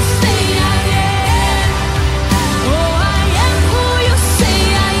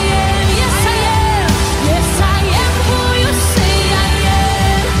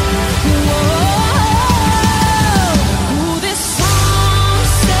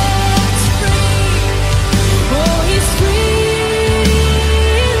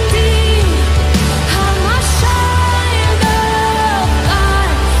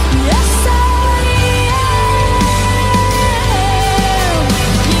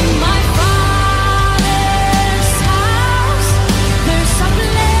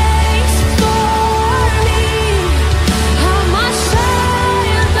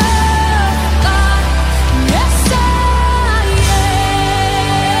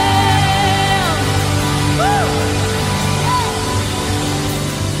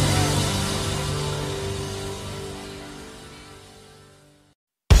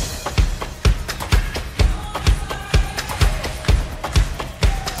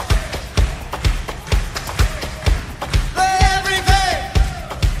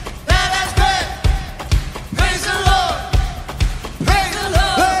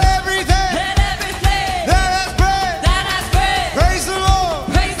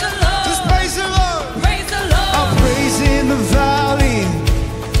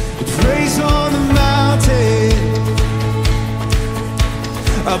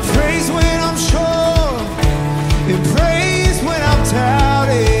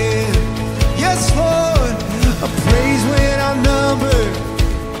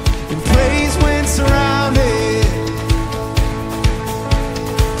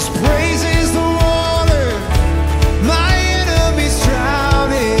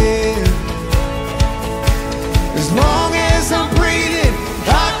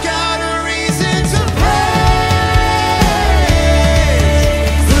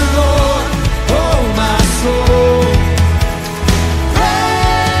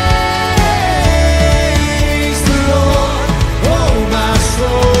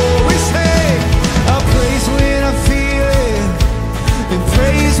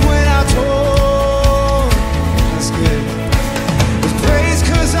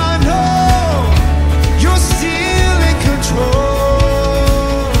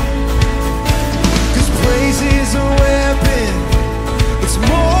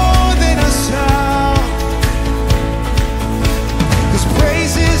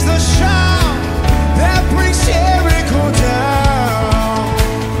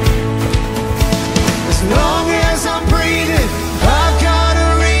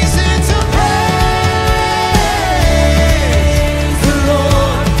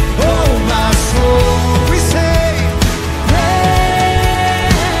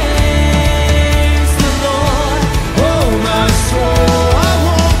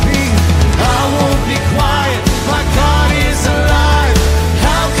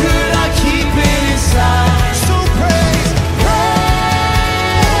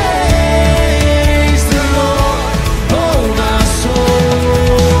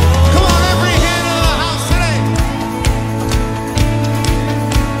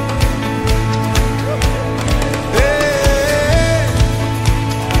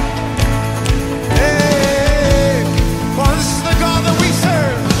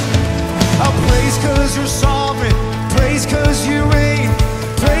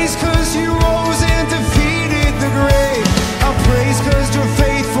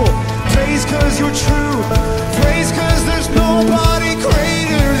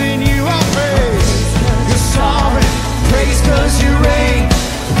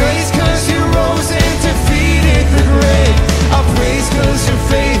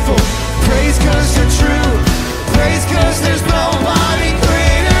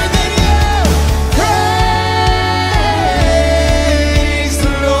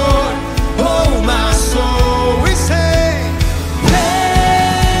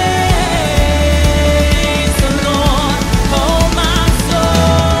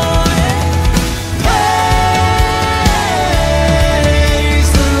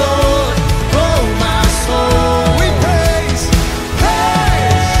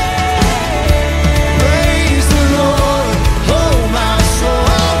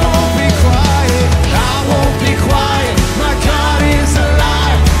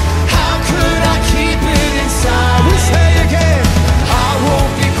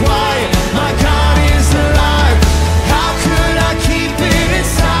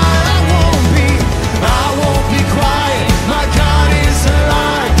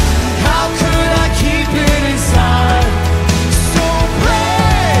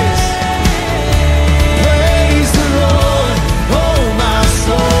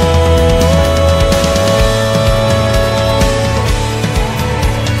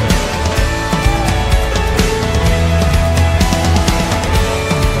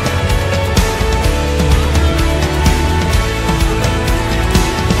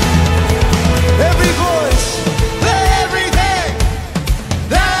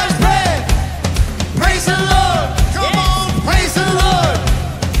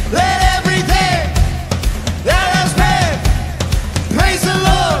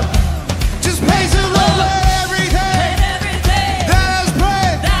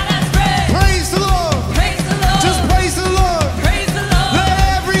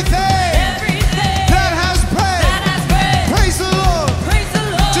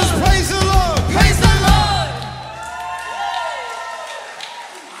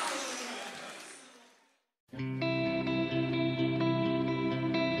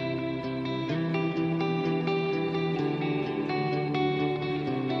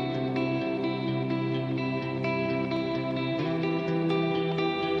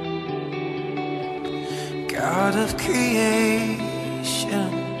 God of creation,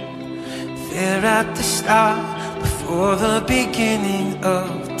 there at the start, before the beginning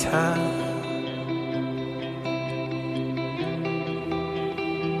of time.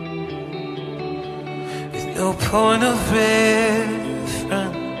 With no point of reference,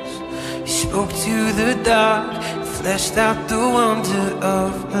 you spoke to the dark, fleshed out the wonder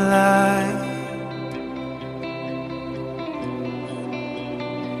of life.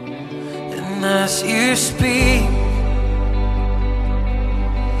 And as you speak,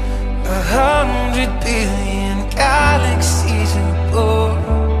 100 billion galaxies are born.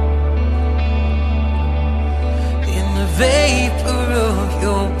 In the vapor of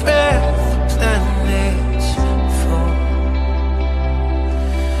your breath, planets form.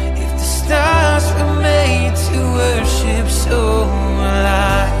 If the stars were made to worship, so will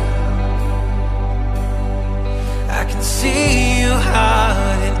I can see your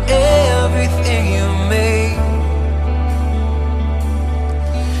heart in everything you made.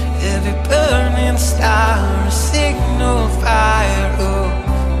 Every burning star, a signal fire of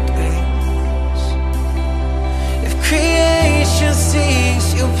grace. If creation sings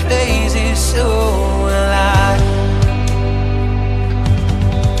your praises, so will I.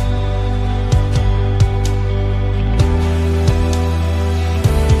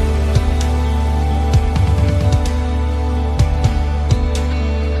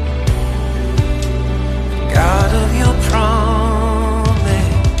 God of your promise,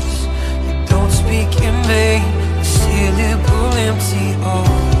 you don't speak in vain, a syllable empty of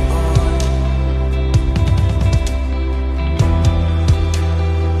void.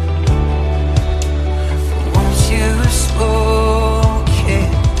 For once you have spoken,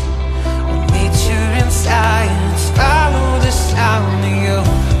 all nature and science follow the sound of your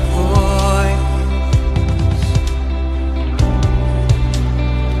voice.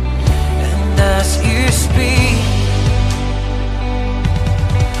 And as you speak,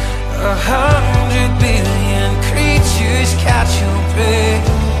 100 billion creatures catch your breath,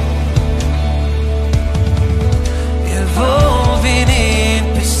 evolving in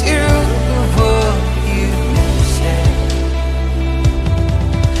pursuit of what you said.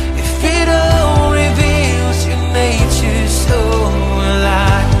 If it all reveals your nature, so will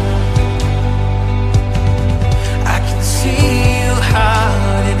I can see your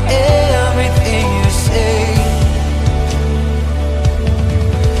heart in everything you say.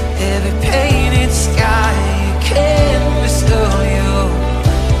 Every painted sky, you can bestow your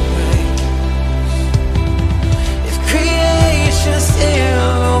grace. If creation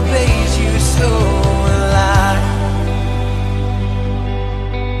still obeys you, so will I.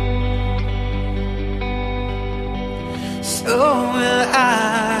 So will I.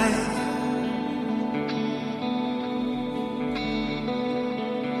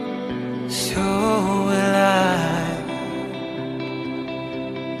 So will I.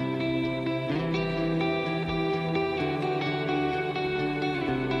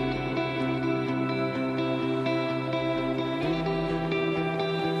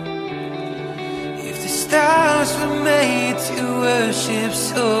 If the stars were made to worship,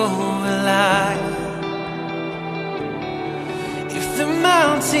 so will I. If the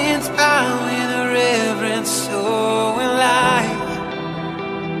mountains bow in reverence, so will I.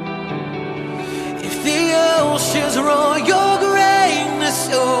 If the oceans roar your greatness,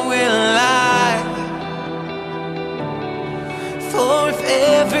 so will I. For if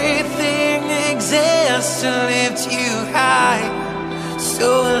everything exists to lift you high, so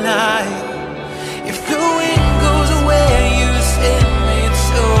will I. If the wind goes where you send it,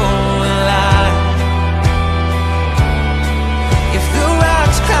 so will I. If the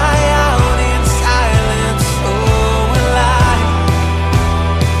rocks cry out in silence, so will I.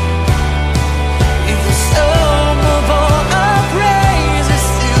 If the sum of all our praises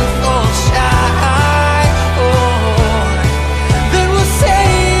still falls shy, oh, then we'll say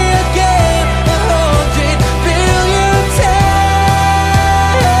again 100 billion times.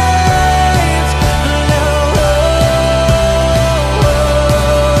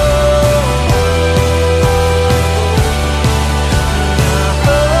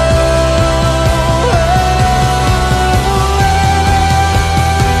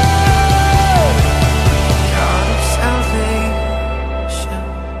 God of salvation,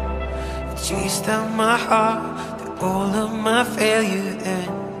 you chased out my heart through all of my failure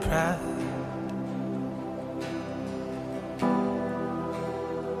and pride.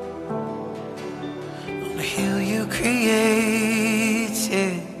 On the hill you created,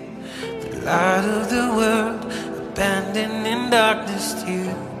 the light of the world, abandoned in darkness to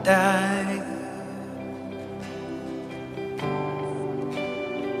die.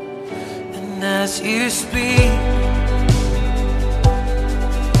 And as tears speak.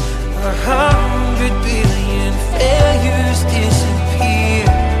 100 billion failures disappear.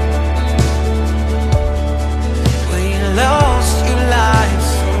 When you lost your life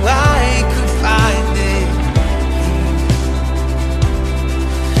so I could find it.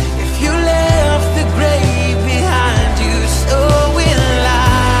 If you left the grave behind you, so will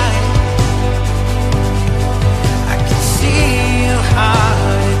I. I can see your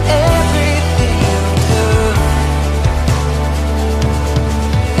heart in everything you do.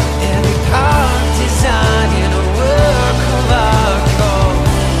 Every part designed in a work of art called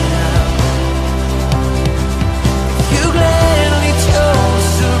now. If you gladly chose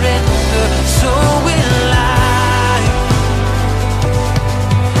surrender, so will I.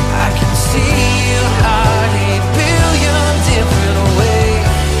 I can see your heart 8 billion different ways.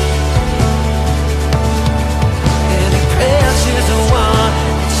 And the precious one,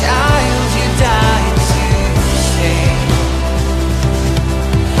 the child you died to save.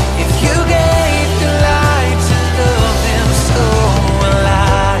 If you gave your life to love them, so will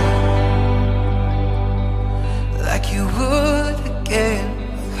I. Like you would again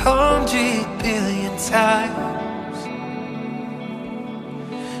 100 billion times.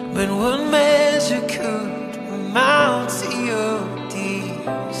 But what measure could amount to your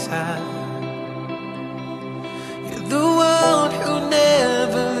desire? You're the one who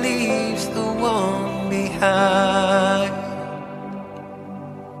never leaves the one behind.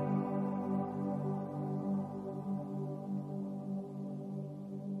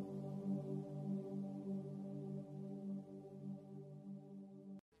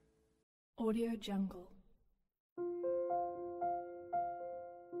 Audio Jungle.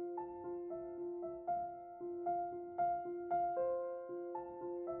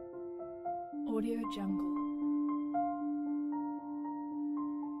 Audio Jungle.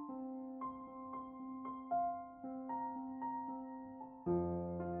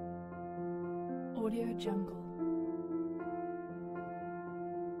 Audio Jungle.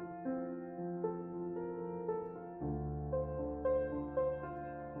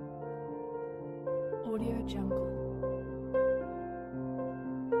 Audio Jungle.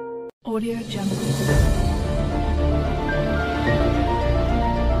 Audio Jungle.